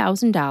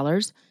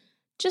 $80,000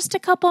 just a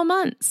couple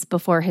months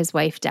before his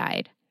wife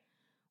died.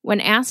 When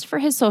asked for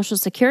his Social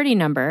Security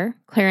number,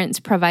 Clarence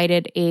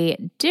provided a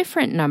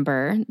different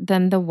number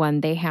than the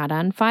one they had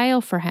on file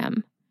for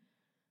him.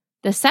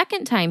 The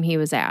second time he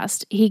was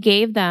asked, he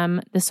gave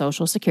them the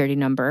Social Security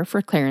number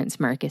for Clarence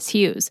Marcus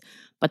Hughes.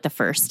 But the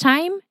first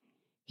time,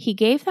 he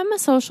gave them a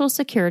Social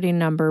Security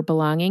number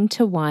belonging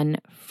to one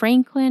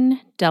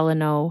Franklin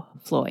Delano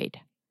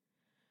Floyd.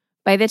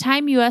 By the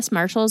time U.S.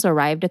 Marshals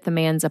arrived at the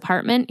man's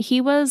apartment, he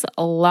was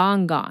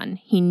long gone.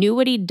 He knew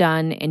what he'd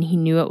done, and he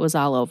knew it was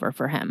all over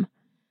for him.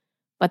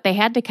 But they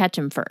had to catch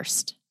him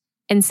first.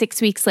 And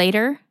 6 weeks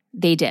later,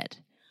 they did.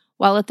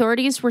 While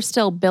authorities were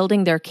still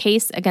building their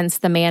case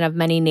against the man of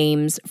many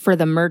names for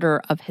the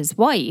murder of his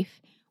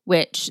wife,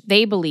 which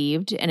they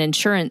believed an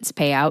insurance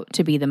payout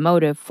to be the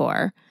motive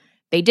for,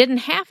 they didn't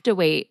have to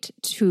wait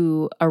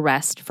to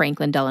arrest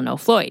Franklin Delano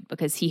Floyd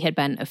because he had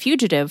been a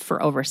fugitive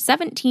for over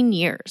 17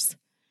 years.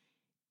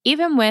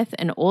 Even with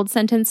an old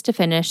sentence to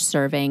finish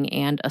serving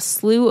and a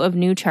slew of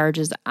new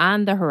charges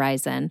on the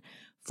horizon,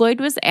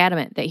 Floyd was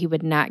adamant that he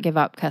would not give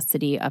up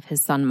custody of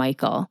his son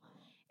Michael.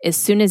 As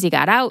soon as he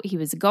got out, he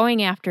was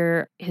going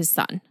after his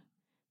son.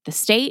 The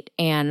state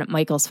and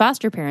Michael's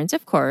foster parents,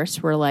 of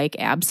course, were like,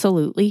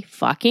 absolutely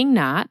fucking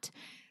not.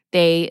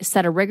 They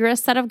set a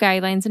rigorous set of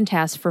guidelines and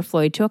tasks for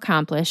Floyd to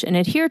accomplish and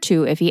adhere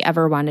to if he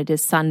ever wanted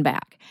his son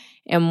back.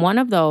 And one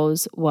of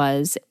those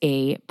was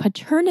a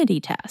paternity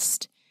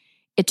test.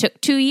 It took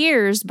 2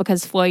 years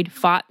because Floyd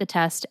fought the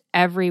test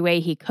every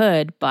way he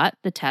could, but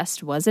the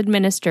test was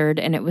administered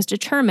and it was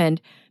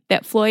determined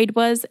that Floyd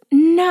was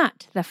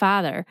not the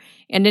father.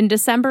 And in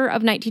December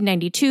of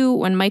 1992,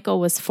 when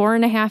Michael was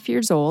 4.5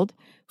 years old,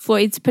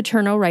 Floyd's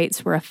paternal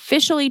rights were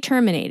officially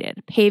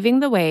terminated, paving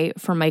the way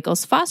for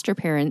Michael's foster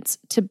parents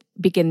to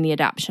begin the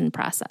adoption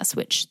process,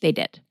 which they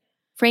did.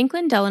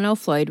 Franklin Delano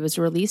Floyd was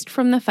released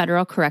from the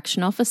Federal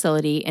Correctional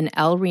Facility in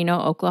El Reno,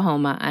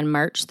 Oklahoma on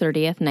March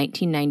 30th,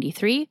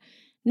 1993,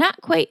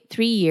 not quite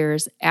 3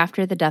 years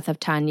after the death of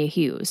Tanya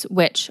Hughes,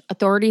 which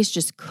authorities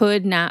just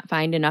could not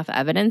find enough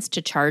evidence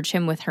to charge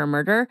him with her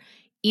murder,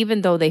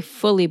 even though they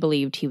fully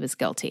believed he was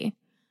guilty.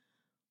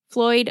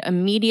 Floyd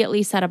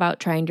immediately set about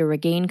trying to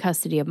regain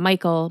custody of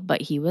Michael,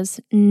 but he was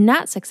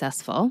not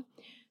successful.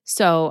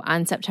 So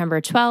on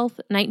September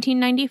 12th,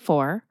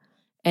 1994,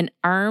 an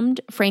armed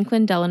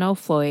Franklin Delano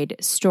Floyd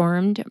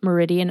stormed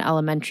Meridian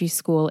Elementary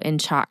School in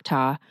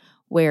Choctaw,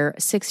 where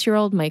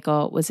 6-year-old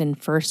Michael was in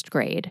first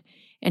grade,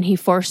 and he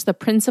forced the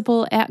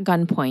principal at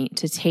gunpoint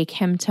to take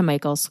him to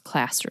Michael's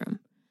classroom.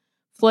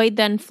 Floyd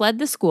then fled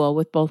the school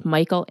with both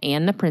Michael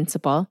and the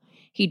principal.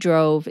 He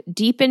drove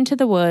deep into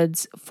the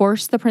woods,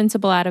 forced the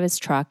principal out of his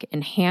truck,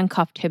 and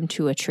handcuffed him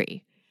to a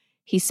tree.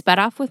 He sped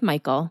off with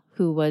Michael,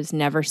 who was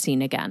never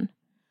seen again.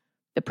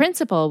 The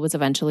principal was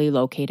eventually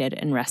located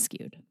and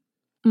rescued.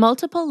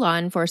 Multiple law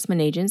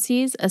enforcement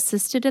agencies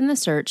assisted in the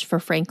search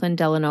for Franklin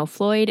Delano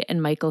Floyd and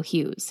Michael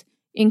Hughes,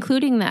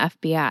 including the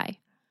FBI.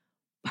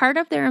 Part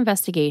of their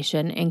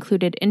investigation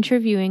included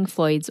interviewing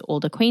Floyd's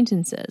old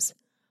acquaintances.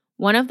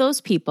 One of those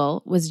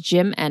people was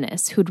Jim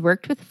Ennis, who'd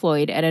worked with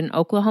Floyd at an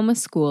Oklahoma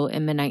school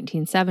in the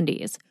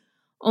 1970s.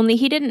 Only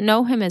he didn't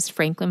know him as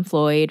Franklin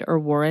Floyd or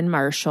Warren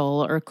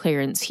Marshall or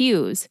Clarence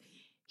Hughes.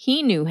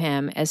 He knew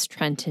him as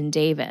Trenton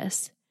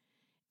Davis.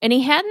 And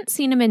he hadn't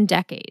seen him in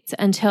decades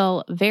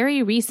until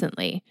very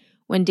recently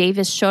when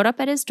Davis showed up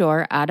at his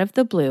door out of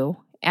the blue,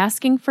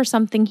 asking for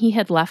something he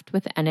had left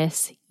with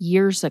Ennis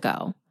years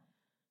ago.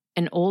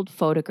 An old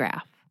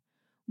photograph.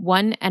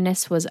 One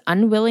Ennis was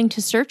unwilling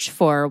to search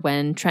for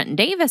when Trenton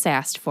Davis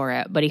asked for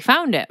it, but he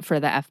found it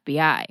for the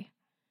FBI.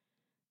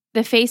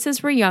 The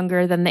faces were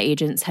younger than the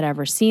agents had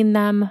ever seen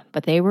them,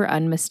 but they were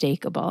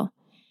unmistakable.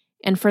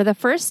 And for the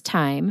first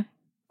time,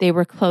 they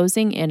were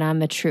closing in on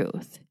the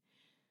truth.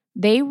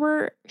 They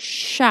were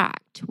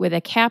shocked, with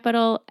a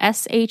capital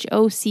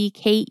SHOCKED,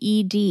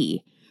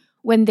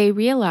 when they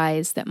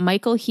realized that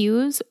Michael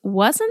Hughes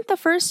wasn't the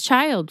first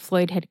child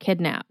Floyd had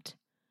kidnapped.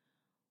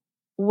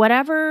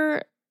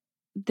 Whatever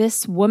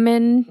this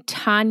woman,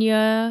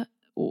 Tanya,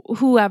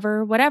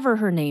 whatever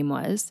her name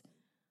was,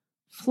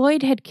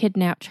 Floyd had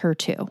kidnapped her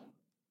too.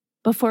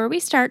 Before we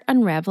start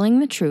unraveling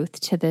the truth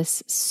to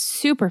this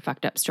super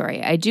fucked up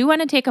story, I do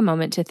want to take a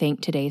moment to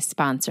thank today's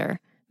sponsor,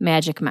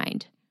 Magic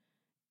Mind.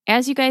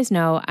 As you guys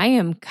know, I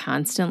am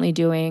constantly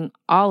doing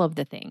all of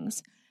the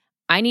things.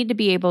 I need to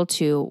be able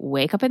to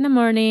wake up in the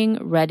morning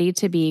ready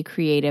to be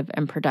creative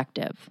and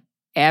productive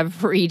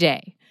every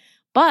day.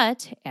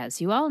 But, as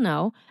you all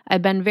know,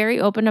 I've been very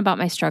open about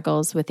my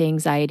struggles with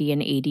anxiety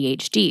and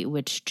ADHD,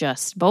 which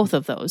just both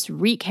of those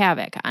wreak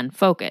havoc on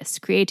focus,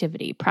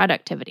 creativity,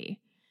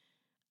 productivity.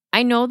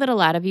 I know that a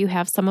lot of you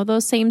have some of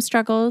those same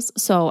struggles,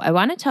 so I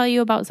want to tell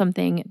you about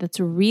something that's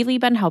really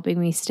been helping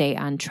me stay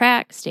on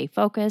track, stay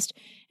focused,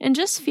 and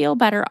just feel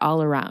better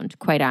all around,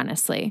 quite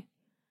honestly.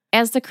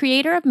 As the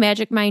creator of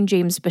Magic Mind,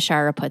 James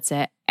Bashara, puts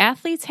it,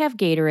 athletes have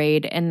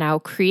Gatorade and now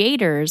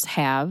creators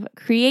have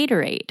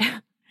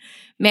Creatorade.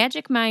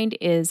 Magic Mind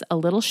is a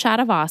little shot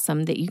of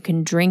awesome that you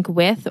can drink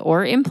with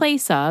or in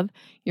place of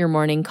your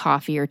morning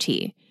coffee or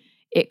tea.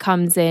 It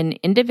comes in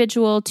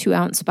individual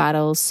 2-ounce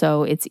bottles,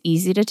 so it's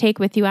easy to take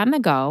with you on the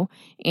go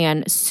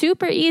and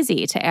super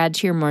easy to add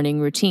to your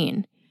morning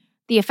routine.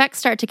 The effects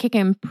start to kick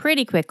in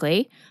pretty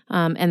quickly,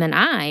 and then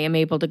I am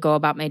able to go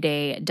about my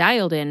day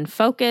dialed in,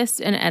 focused,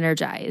 and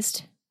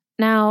energized.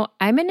 Now,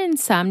 I'm an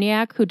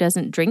insomniac who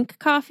doesn't drink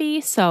coffee,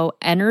 so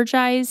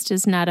energized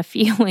is not a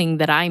feeling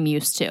that I'm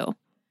used to.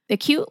 The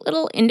cute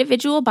little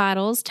individual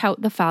bottles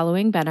tout the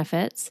following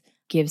benefits: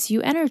 gives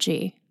you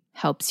energy,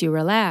 helps you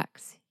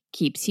relax,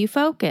 keeps you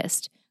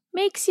focused,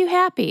 makes you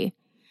happy.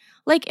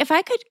 Like, if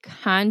I could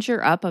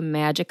conjure up a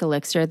magic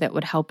elixir that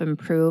would help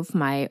improve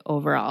my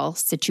overall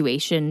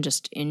situation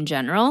just in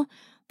general,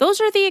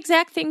 those are the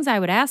exact things I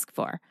would ask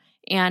for.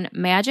 And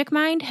Magic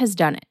Mind has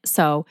done it.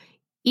 So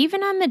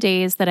even on the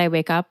days that I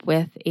wake up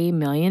with a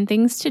million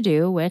things to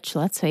do, which,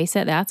 let's face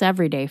it, that's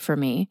every day for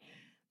me,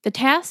 the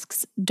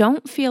tasks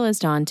don't feel as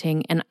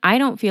daunting and I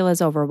don't feel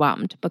as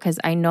overwhelmed because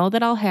I know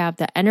that I'll have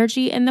the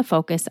energy and the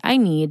focus I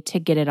need to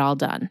get it all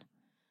done.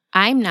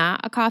 I'm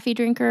not a coffee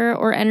drinker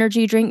or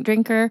energy drink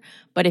drinker,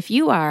 but if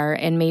you are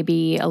and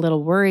maybe a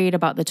little worried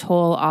about the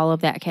toll all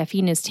of that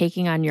caffeine is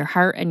taking on your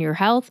heart and your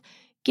health,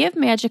 give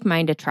Magic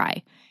Mind a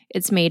try.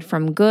 It's made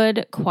from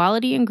good,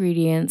 quality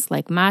ingredients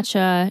like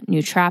matcha,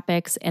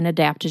 nootropics, and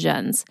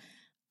adaptogens.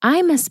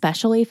 I'm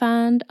especially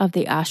fond of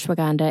the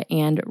ashwagandha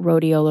and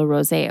rhodiola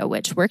rosea,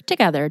 which work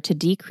together to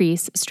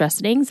decrease stress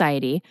and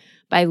anxiety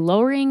by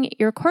lowering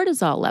your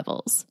cortisol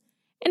levels.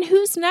 And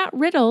who's not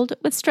riddled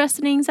with stress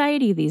and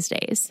anxiety these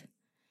days?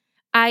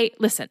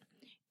 Listen,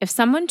 if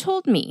someone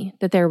told me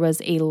that there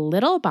was a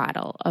little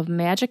bottle of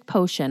magic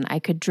potion I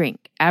could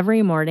drink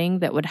every morning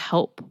that would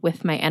help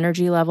with my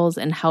energy levels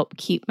and help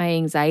keep my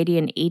anxiety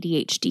and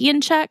ADHD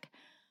in check,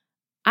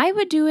 I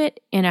would do it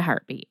in a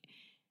heartbeat.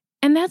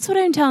 And that's what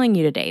I'm telling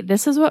you today.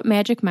 This is what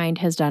Magic Mind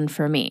has done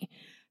for me.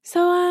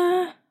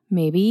 So,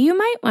 maybe you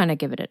might want to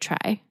give it a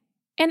try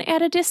and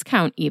add a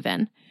discount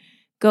even.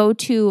 Go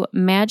to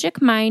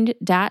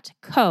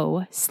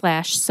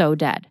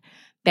magicmind.co/sodead.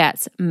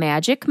 That's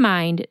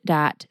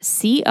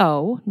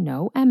magicmind.co,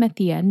 no M at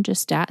the end,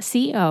 just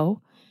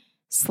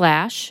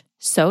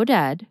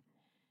 .co/sodead,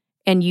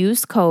 and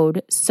use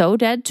code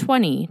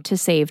SODEAD20 to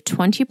save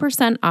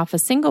 20% off a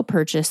single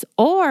purchase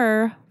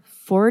or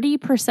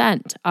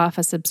 40% off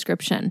a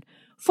subscription.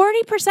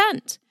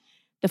 40%!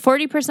 The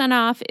 40%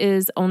 off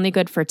is only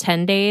good for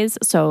 10 days,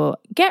 so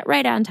get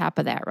right on top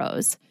of that,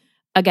 Rose.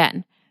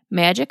 Again,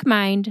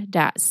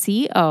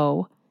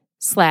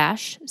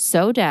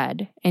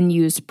 magicmind.co/sodead and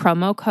use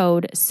promo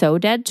code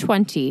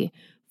SODEAD20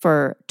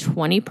 for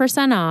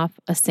 20% off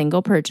a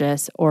single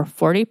purchase or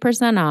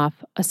 40%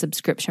 off a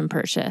subscription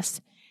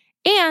purchase.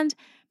 And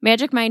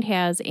Magic Mind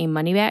has a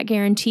money-back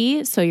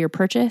guarantee, so your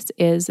purchase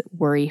is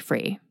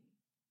worry-free.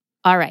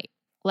 All right,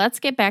 let's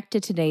get back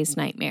to today's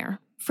nightmare.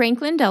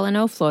 Franklin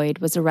Delano Floyd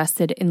was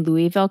arrested in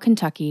Louisville,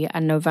 Kentucky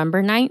on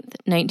November 9th,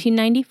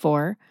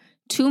 1994,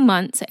 2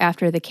 months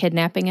after the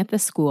kidnapping at the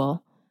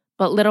school,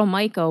 but little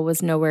Michael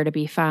was nowhere to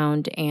be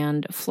found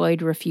and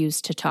Floyd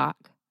refused to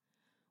talk.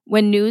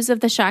 When news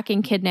of the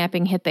shocking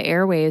kidnapping hit the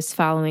airwaves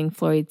following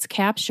Floyd's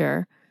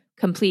capture,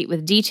 complete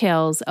with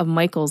details of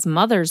Michael's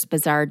mother's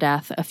bizarre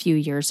death a few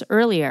years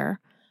earlier,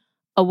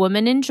 a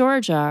woman in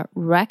Georgia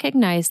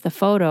recognized the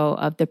photo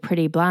of the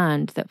pretty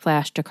blonde that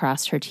flashed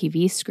across her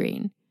TV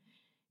screen.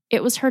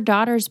 It was her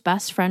daughter's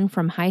best friend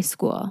from high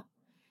school.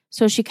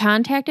 So she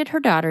contacted her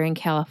daughter in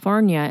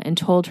California and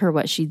told her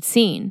what she'd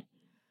seen.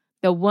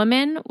 The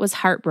woman was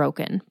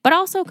heartbroken, but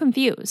also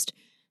confused.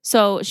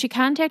 So she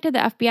contacted the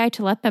FBI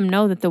to let them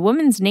know that the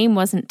woman's name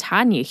wasn't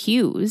Tanya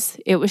Hughes,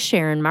 it was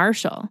Sharon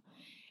Marshall.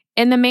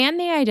 And the man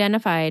they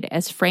identified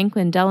as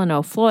Franklin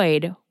Delano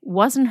Floyd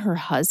wasn't her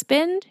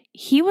husband,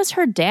 he was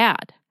her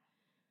dad.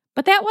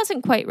 But that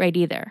wasn't quite right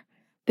either.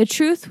 The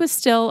truth was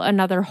still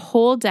another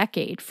whole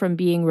decade from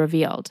being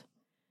revealed.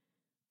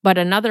 But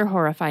another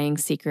horrifying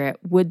secret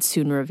would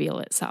soon reveal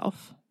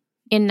itself.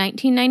 In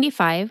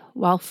 1995,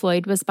 while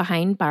Floyd was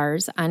behind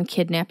bars on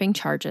kidnapping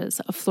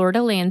charges, a Florida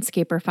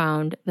landscaper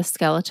found the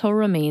skeletal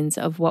remains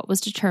of what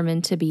was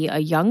determined to be a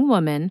young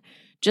woman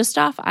just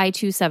off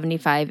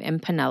I-275 in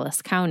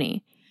Pinellas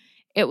County.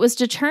 It was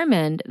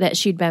determined that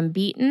she'd been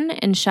beaten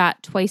and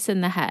shot twice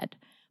in the head,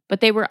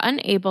 but they were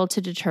unable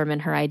to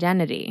determine her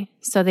identity,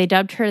 so they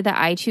dubbed her the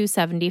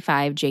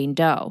I-275 Jane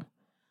Doe.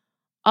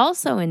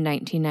 Also in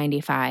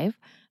 1995,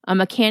 a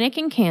mechanic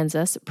in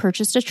Kansas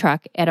purchased a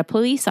truck at a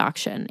police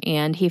auction,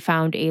 and he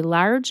found a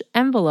large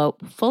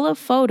envelope full of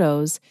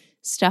photos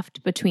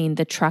stuffed between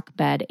the truck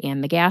bed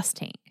and the gas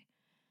tank.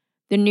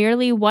 The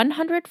nearly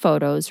 100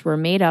 photos were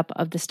made up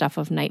of the stuff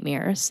of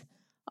nightmares: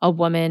 a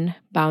woman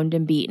bound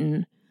and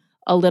beaten,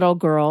 a little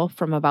girl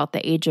from about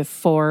the age of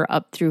 4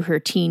 up through her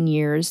teen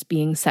years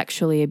being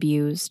sexually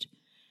abused.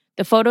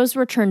 The photos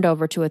were turned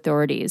over to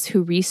authorities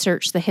who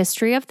researched the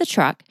history of the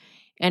truck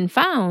and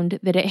found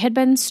that it had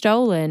been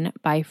stolen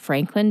by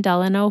Franklin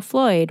Delano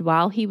Floyd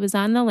while he was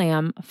on the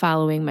lam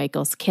following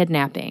Michael's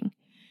kidnapping.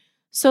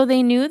 So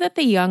they knew that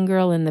the young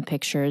girl in the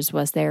pictures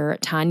was their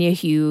Tanya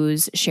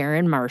Hughes,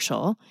 Sharon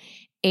Marshall,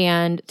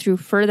 and through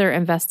further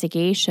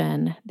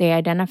investigation, they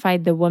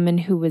identified the woman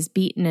who was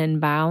beaten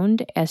and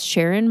bound as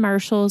Sharon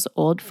Marshall's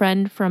old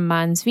friend from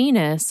Mons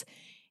Venus,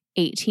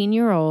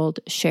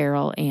 18-year-old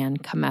Cheryl Ann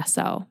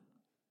Comesso.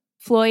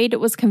 Floyd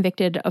was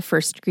convicted of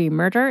first-degree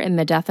murder in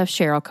the death of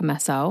Cheryl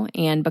Comesso,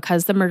 and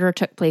because the murder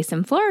took place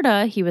in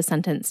Florida, he was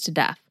sentenced to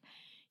death.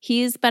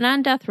 He's been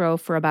on death row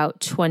for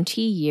about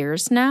 20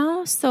 years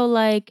now,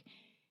 so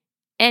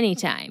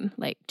anytime,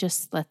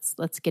 just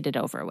let's get it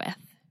over with.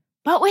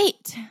 But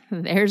wait,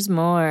 there's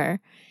more.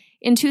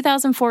 In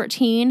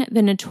 2014,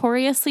 the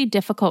notoriously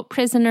difficult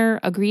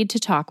prisoner agreed to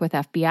talk with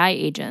FBI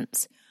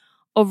agents.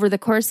 Over the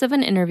course of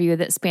an interview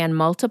that spanned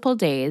multiple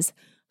days,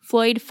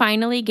 Floyd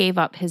finally gave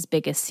up his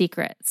biggest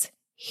secrets.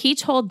 He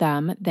told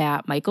them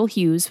that Michael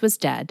Hughes was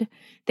dead,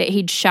 that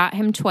he'd shot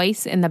him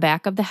twice in the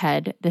back of the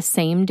head the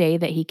same day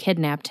that he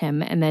kidnapped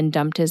him and then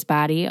dumped his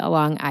body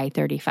along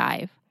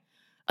I-35.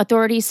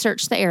 Authorities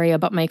searched the area,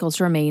 but Michael's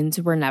remains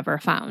were never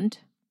found.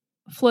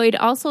 Floyd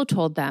also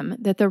told them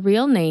that the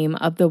real name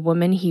of the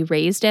woman he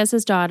raised as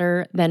his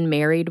daughter, then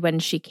married when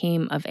she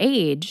came of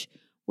age,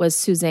 was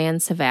Suzanne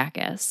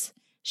Savakis.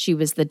 She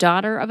was the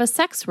daughter of a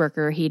sex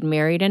worker he'd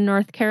married in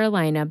North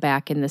Carolina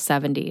back in the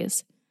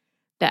 70s.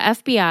 The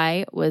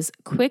FBI was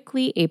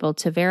quickly able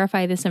to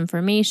verify this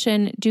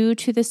information due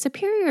to the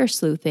superior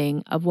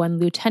sleuthing of one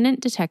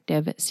Lieutenant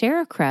Detective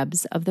Sarah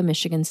Krebs of the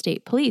Michigan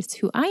State Police,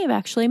 who I have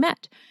actually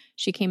met.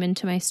 She came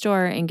into my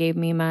store and gave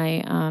me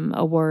my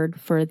award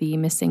for the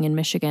Missing in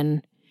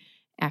Michigan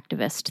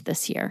activist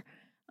this year.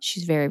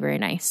 She's very, very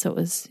nice. So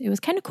it was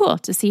kind of cool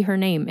to see her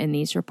name in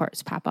these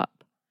reports pop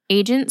up.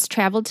 Agents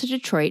traveled to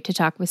Detroit to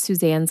talk with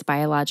Suzanne's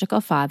biological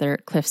father,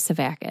 Cliff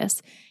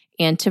Savakis,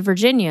 and to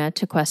Virginia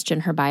to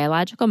question her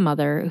biological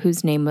mother,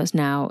 whose name was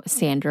now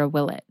Sandra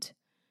Willett.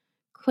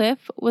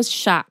 Cliff was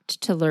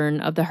shocked to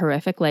learn of the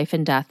horrific life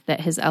and death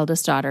that his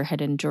eldest daughter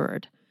had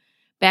endured.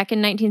 Back in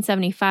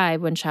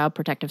 1975, when Child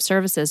Protective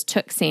Services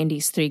took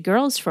Sandy's 3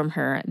 girls from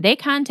her, they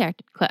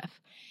contacted Cliff.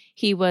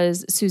 He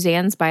was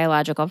Suzanne's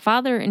biological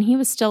father, and he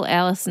was still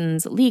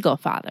Allison's legal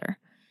father.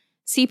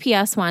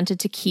 CPS wanted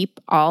to keep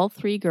all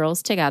 3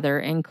 girls together,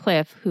 and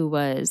Cliff, who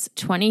was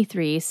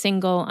 23,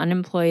 single,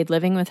 unemployed,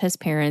 living with his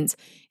parents,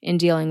 and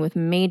dealing with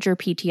major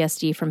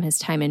PTSD from his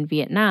time in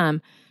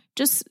Vietnam,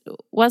 just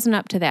wasn't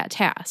up to that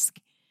task.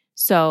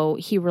 So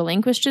he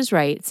relinquished his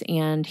rights,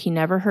 and he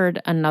never heard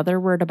another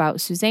word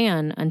about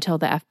Suzanne until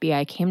the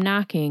FBI came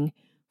knocking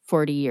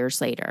 40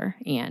 years later,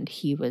 and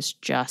he was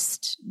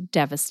just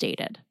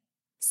devastated.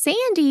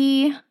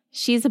 Sandy,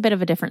 she's a bit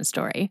of a different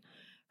story.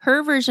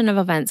 Her version of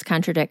events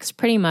contradicts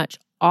pretty much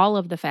all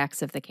of the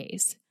facts of the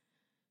case.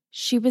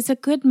 She was a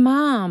good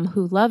mom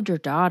who loved her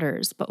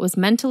daughters, but was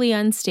mentally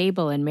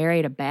unstable and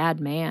married a bad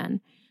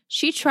man.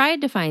 She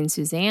tried to find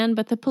Suzanne,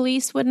 but the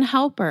police wouldn't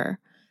help her.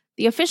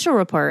 The official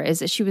report is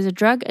that she was a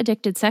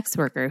drug-addicted sex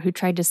worker who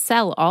tried to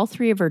sell all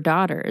 3 of her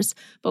daughters,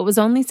 but was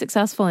only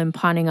successful in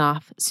pawning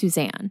off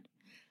Suzanne.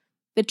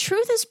 The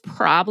truth is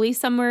probably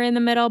somewhere in the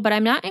middle, but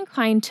I'm not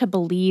inclined to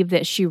believe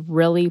that she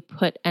really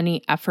put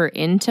any effort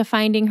into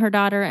finding her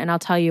daughter, and I'll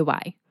tell you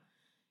why.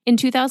 In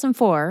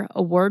 2004,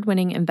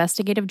 award-winning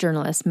investigative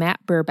journalist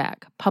Matt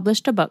Burbeck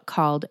published a book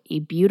called A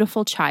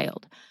Beautiful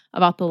Child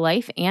about the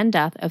life and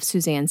death of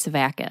Suzanne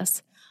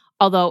Savakis.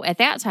 Although at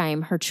that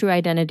time, her true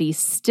identity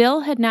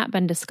still had not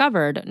been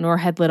discovered, nor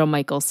had little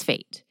Michael's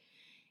fate.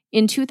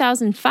 In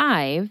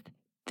 2005,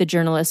 the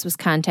journalist was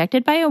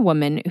contacted by a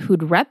woman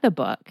who'd read the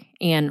book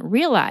and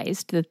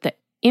realized that the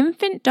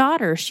infant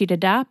daughter she'd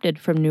adopted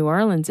from New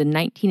Orleans in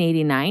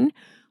 1989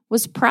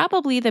 was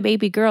probably the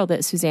baby girl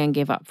that Suzanne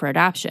gave up for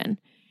adoption.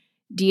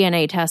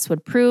 DNA tests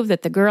would prove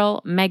that the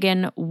girl,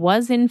 Megan,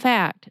 was in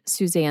fact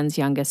Suzanne's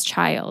youngest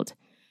child.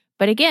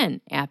 But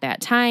again, at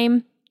that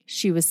time,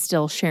 she was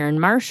still Sharon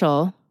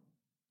Marshall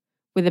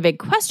with a big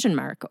question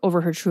mark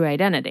over her true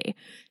identity.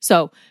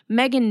 So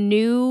Megan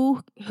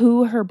knew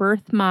who her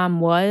birth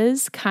mom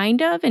was,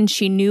 kind of, and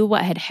she knew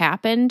what had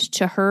happened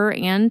to her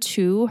and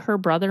to her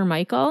brother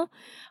Michael,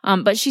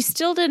 but she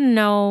still didn't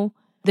know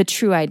the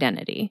true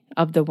identity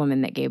of the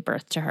woman that gave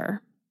birth to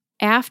her.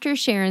 After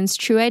Sharon's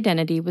true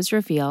identity was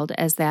revealed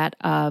as that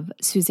of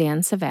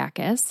Suzanne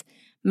Savakis,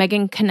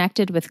 Megan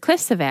connected with Cliff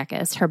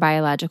Savakis, her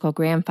biological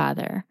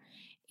grandfather,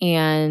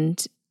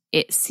 and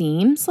it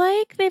seems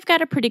like they've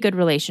got a pretty good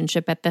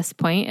relationship at this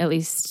point, at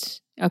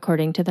least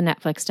according to the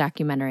Netflix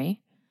documentary.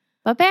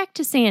 But back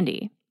to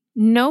Sandy.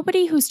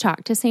 Nobody who's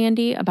talked to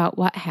Sandy about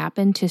what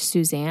happened to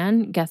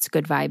Suzanne gets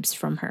good vibes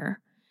from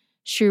her.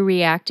 She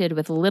reacted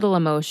with little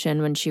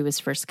emotion when she was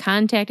first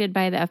contacted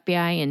by the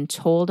FBI and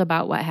told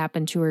about what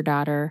happened to her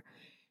daughter.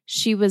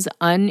 She was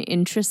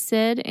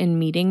uninterested in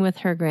meeting with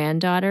her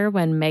granddaughter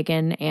when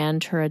Megan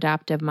and her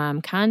adoptive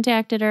mom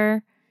contacted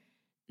her.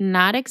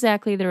 Not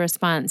exactly the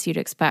response you'd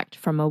expect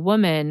from a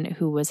woman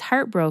who was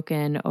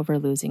heartbroken over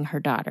losing her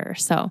daughter.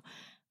 So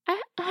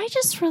I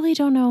just really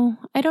don't know.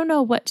 I don't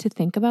know what to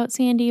think about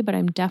Sandy, but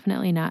I'm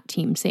definitely not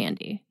Team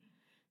Sandy.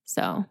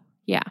 So,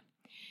 yeah.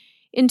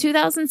 In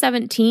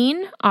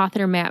 2017,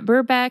 author Matt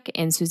Burbeck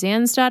and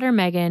Suzanne's daughter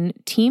Megan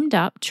teamed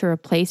up to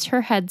replace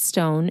her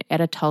headstone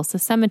at a Tulsa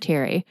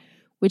cemetery,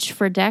 which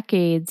for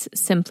decades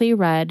simply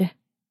read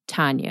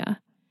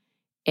Tanya.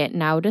 It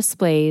now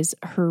displays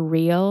her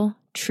real,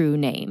 true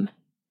name.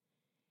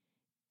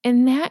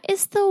 And that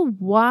is the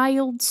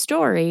wild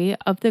story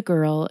of the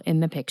girl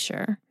in the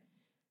picture.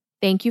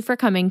 Thank you for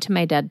coming to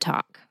my DEAD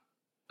Talk.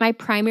 My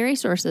primary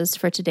sources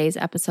for today's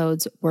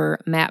episodes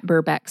were Matt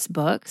Burbeck's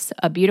books,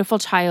 A Beautiful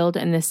Child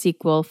and the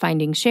sequel,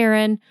 Finding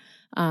Sharon,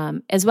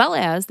 as well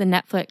as the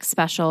Netflix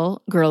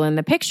special Girl in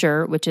the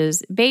Picture, which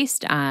is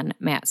based on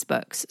Matt's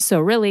books. So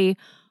really,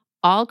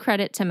 all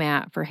credit to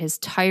Matt for his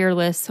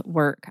tireless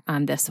work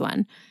on this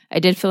one. I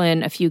did fill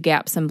in a few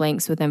gaps and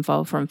blanks with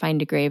info from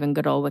Find a Grave and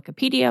good old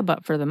Wikipedia,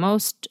 but for the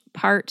most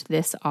part,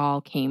 this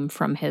all came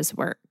from his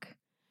work.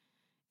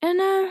 And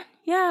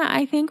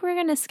I think we're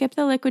going to skip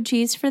the liquid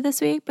cheese for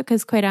this week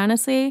because quite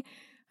honestly,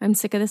 I'm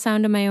sick of the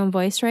sound of my own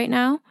voice right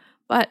now.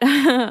 But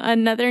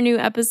another new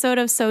episode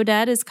of So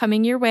Dead is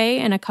coming your way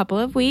in a couple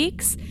of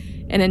weeks.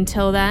 And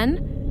until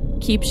then,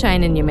 keep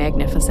shining, you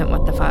magnificent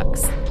what the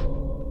fucks.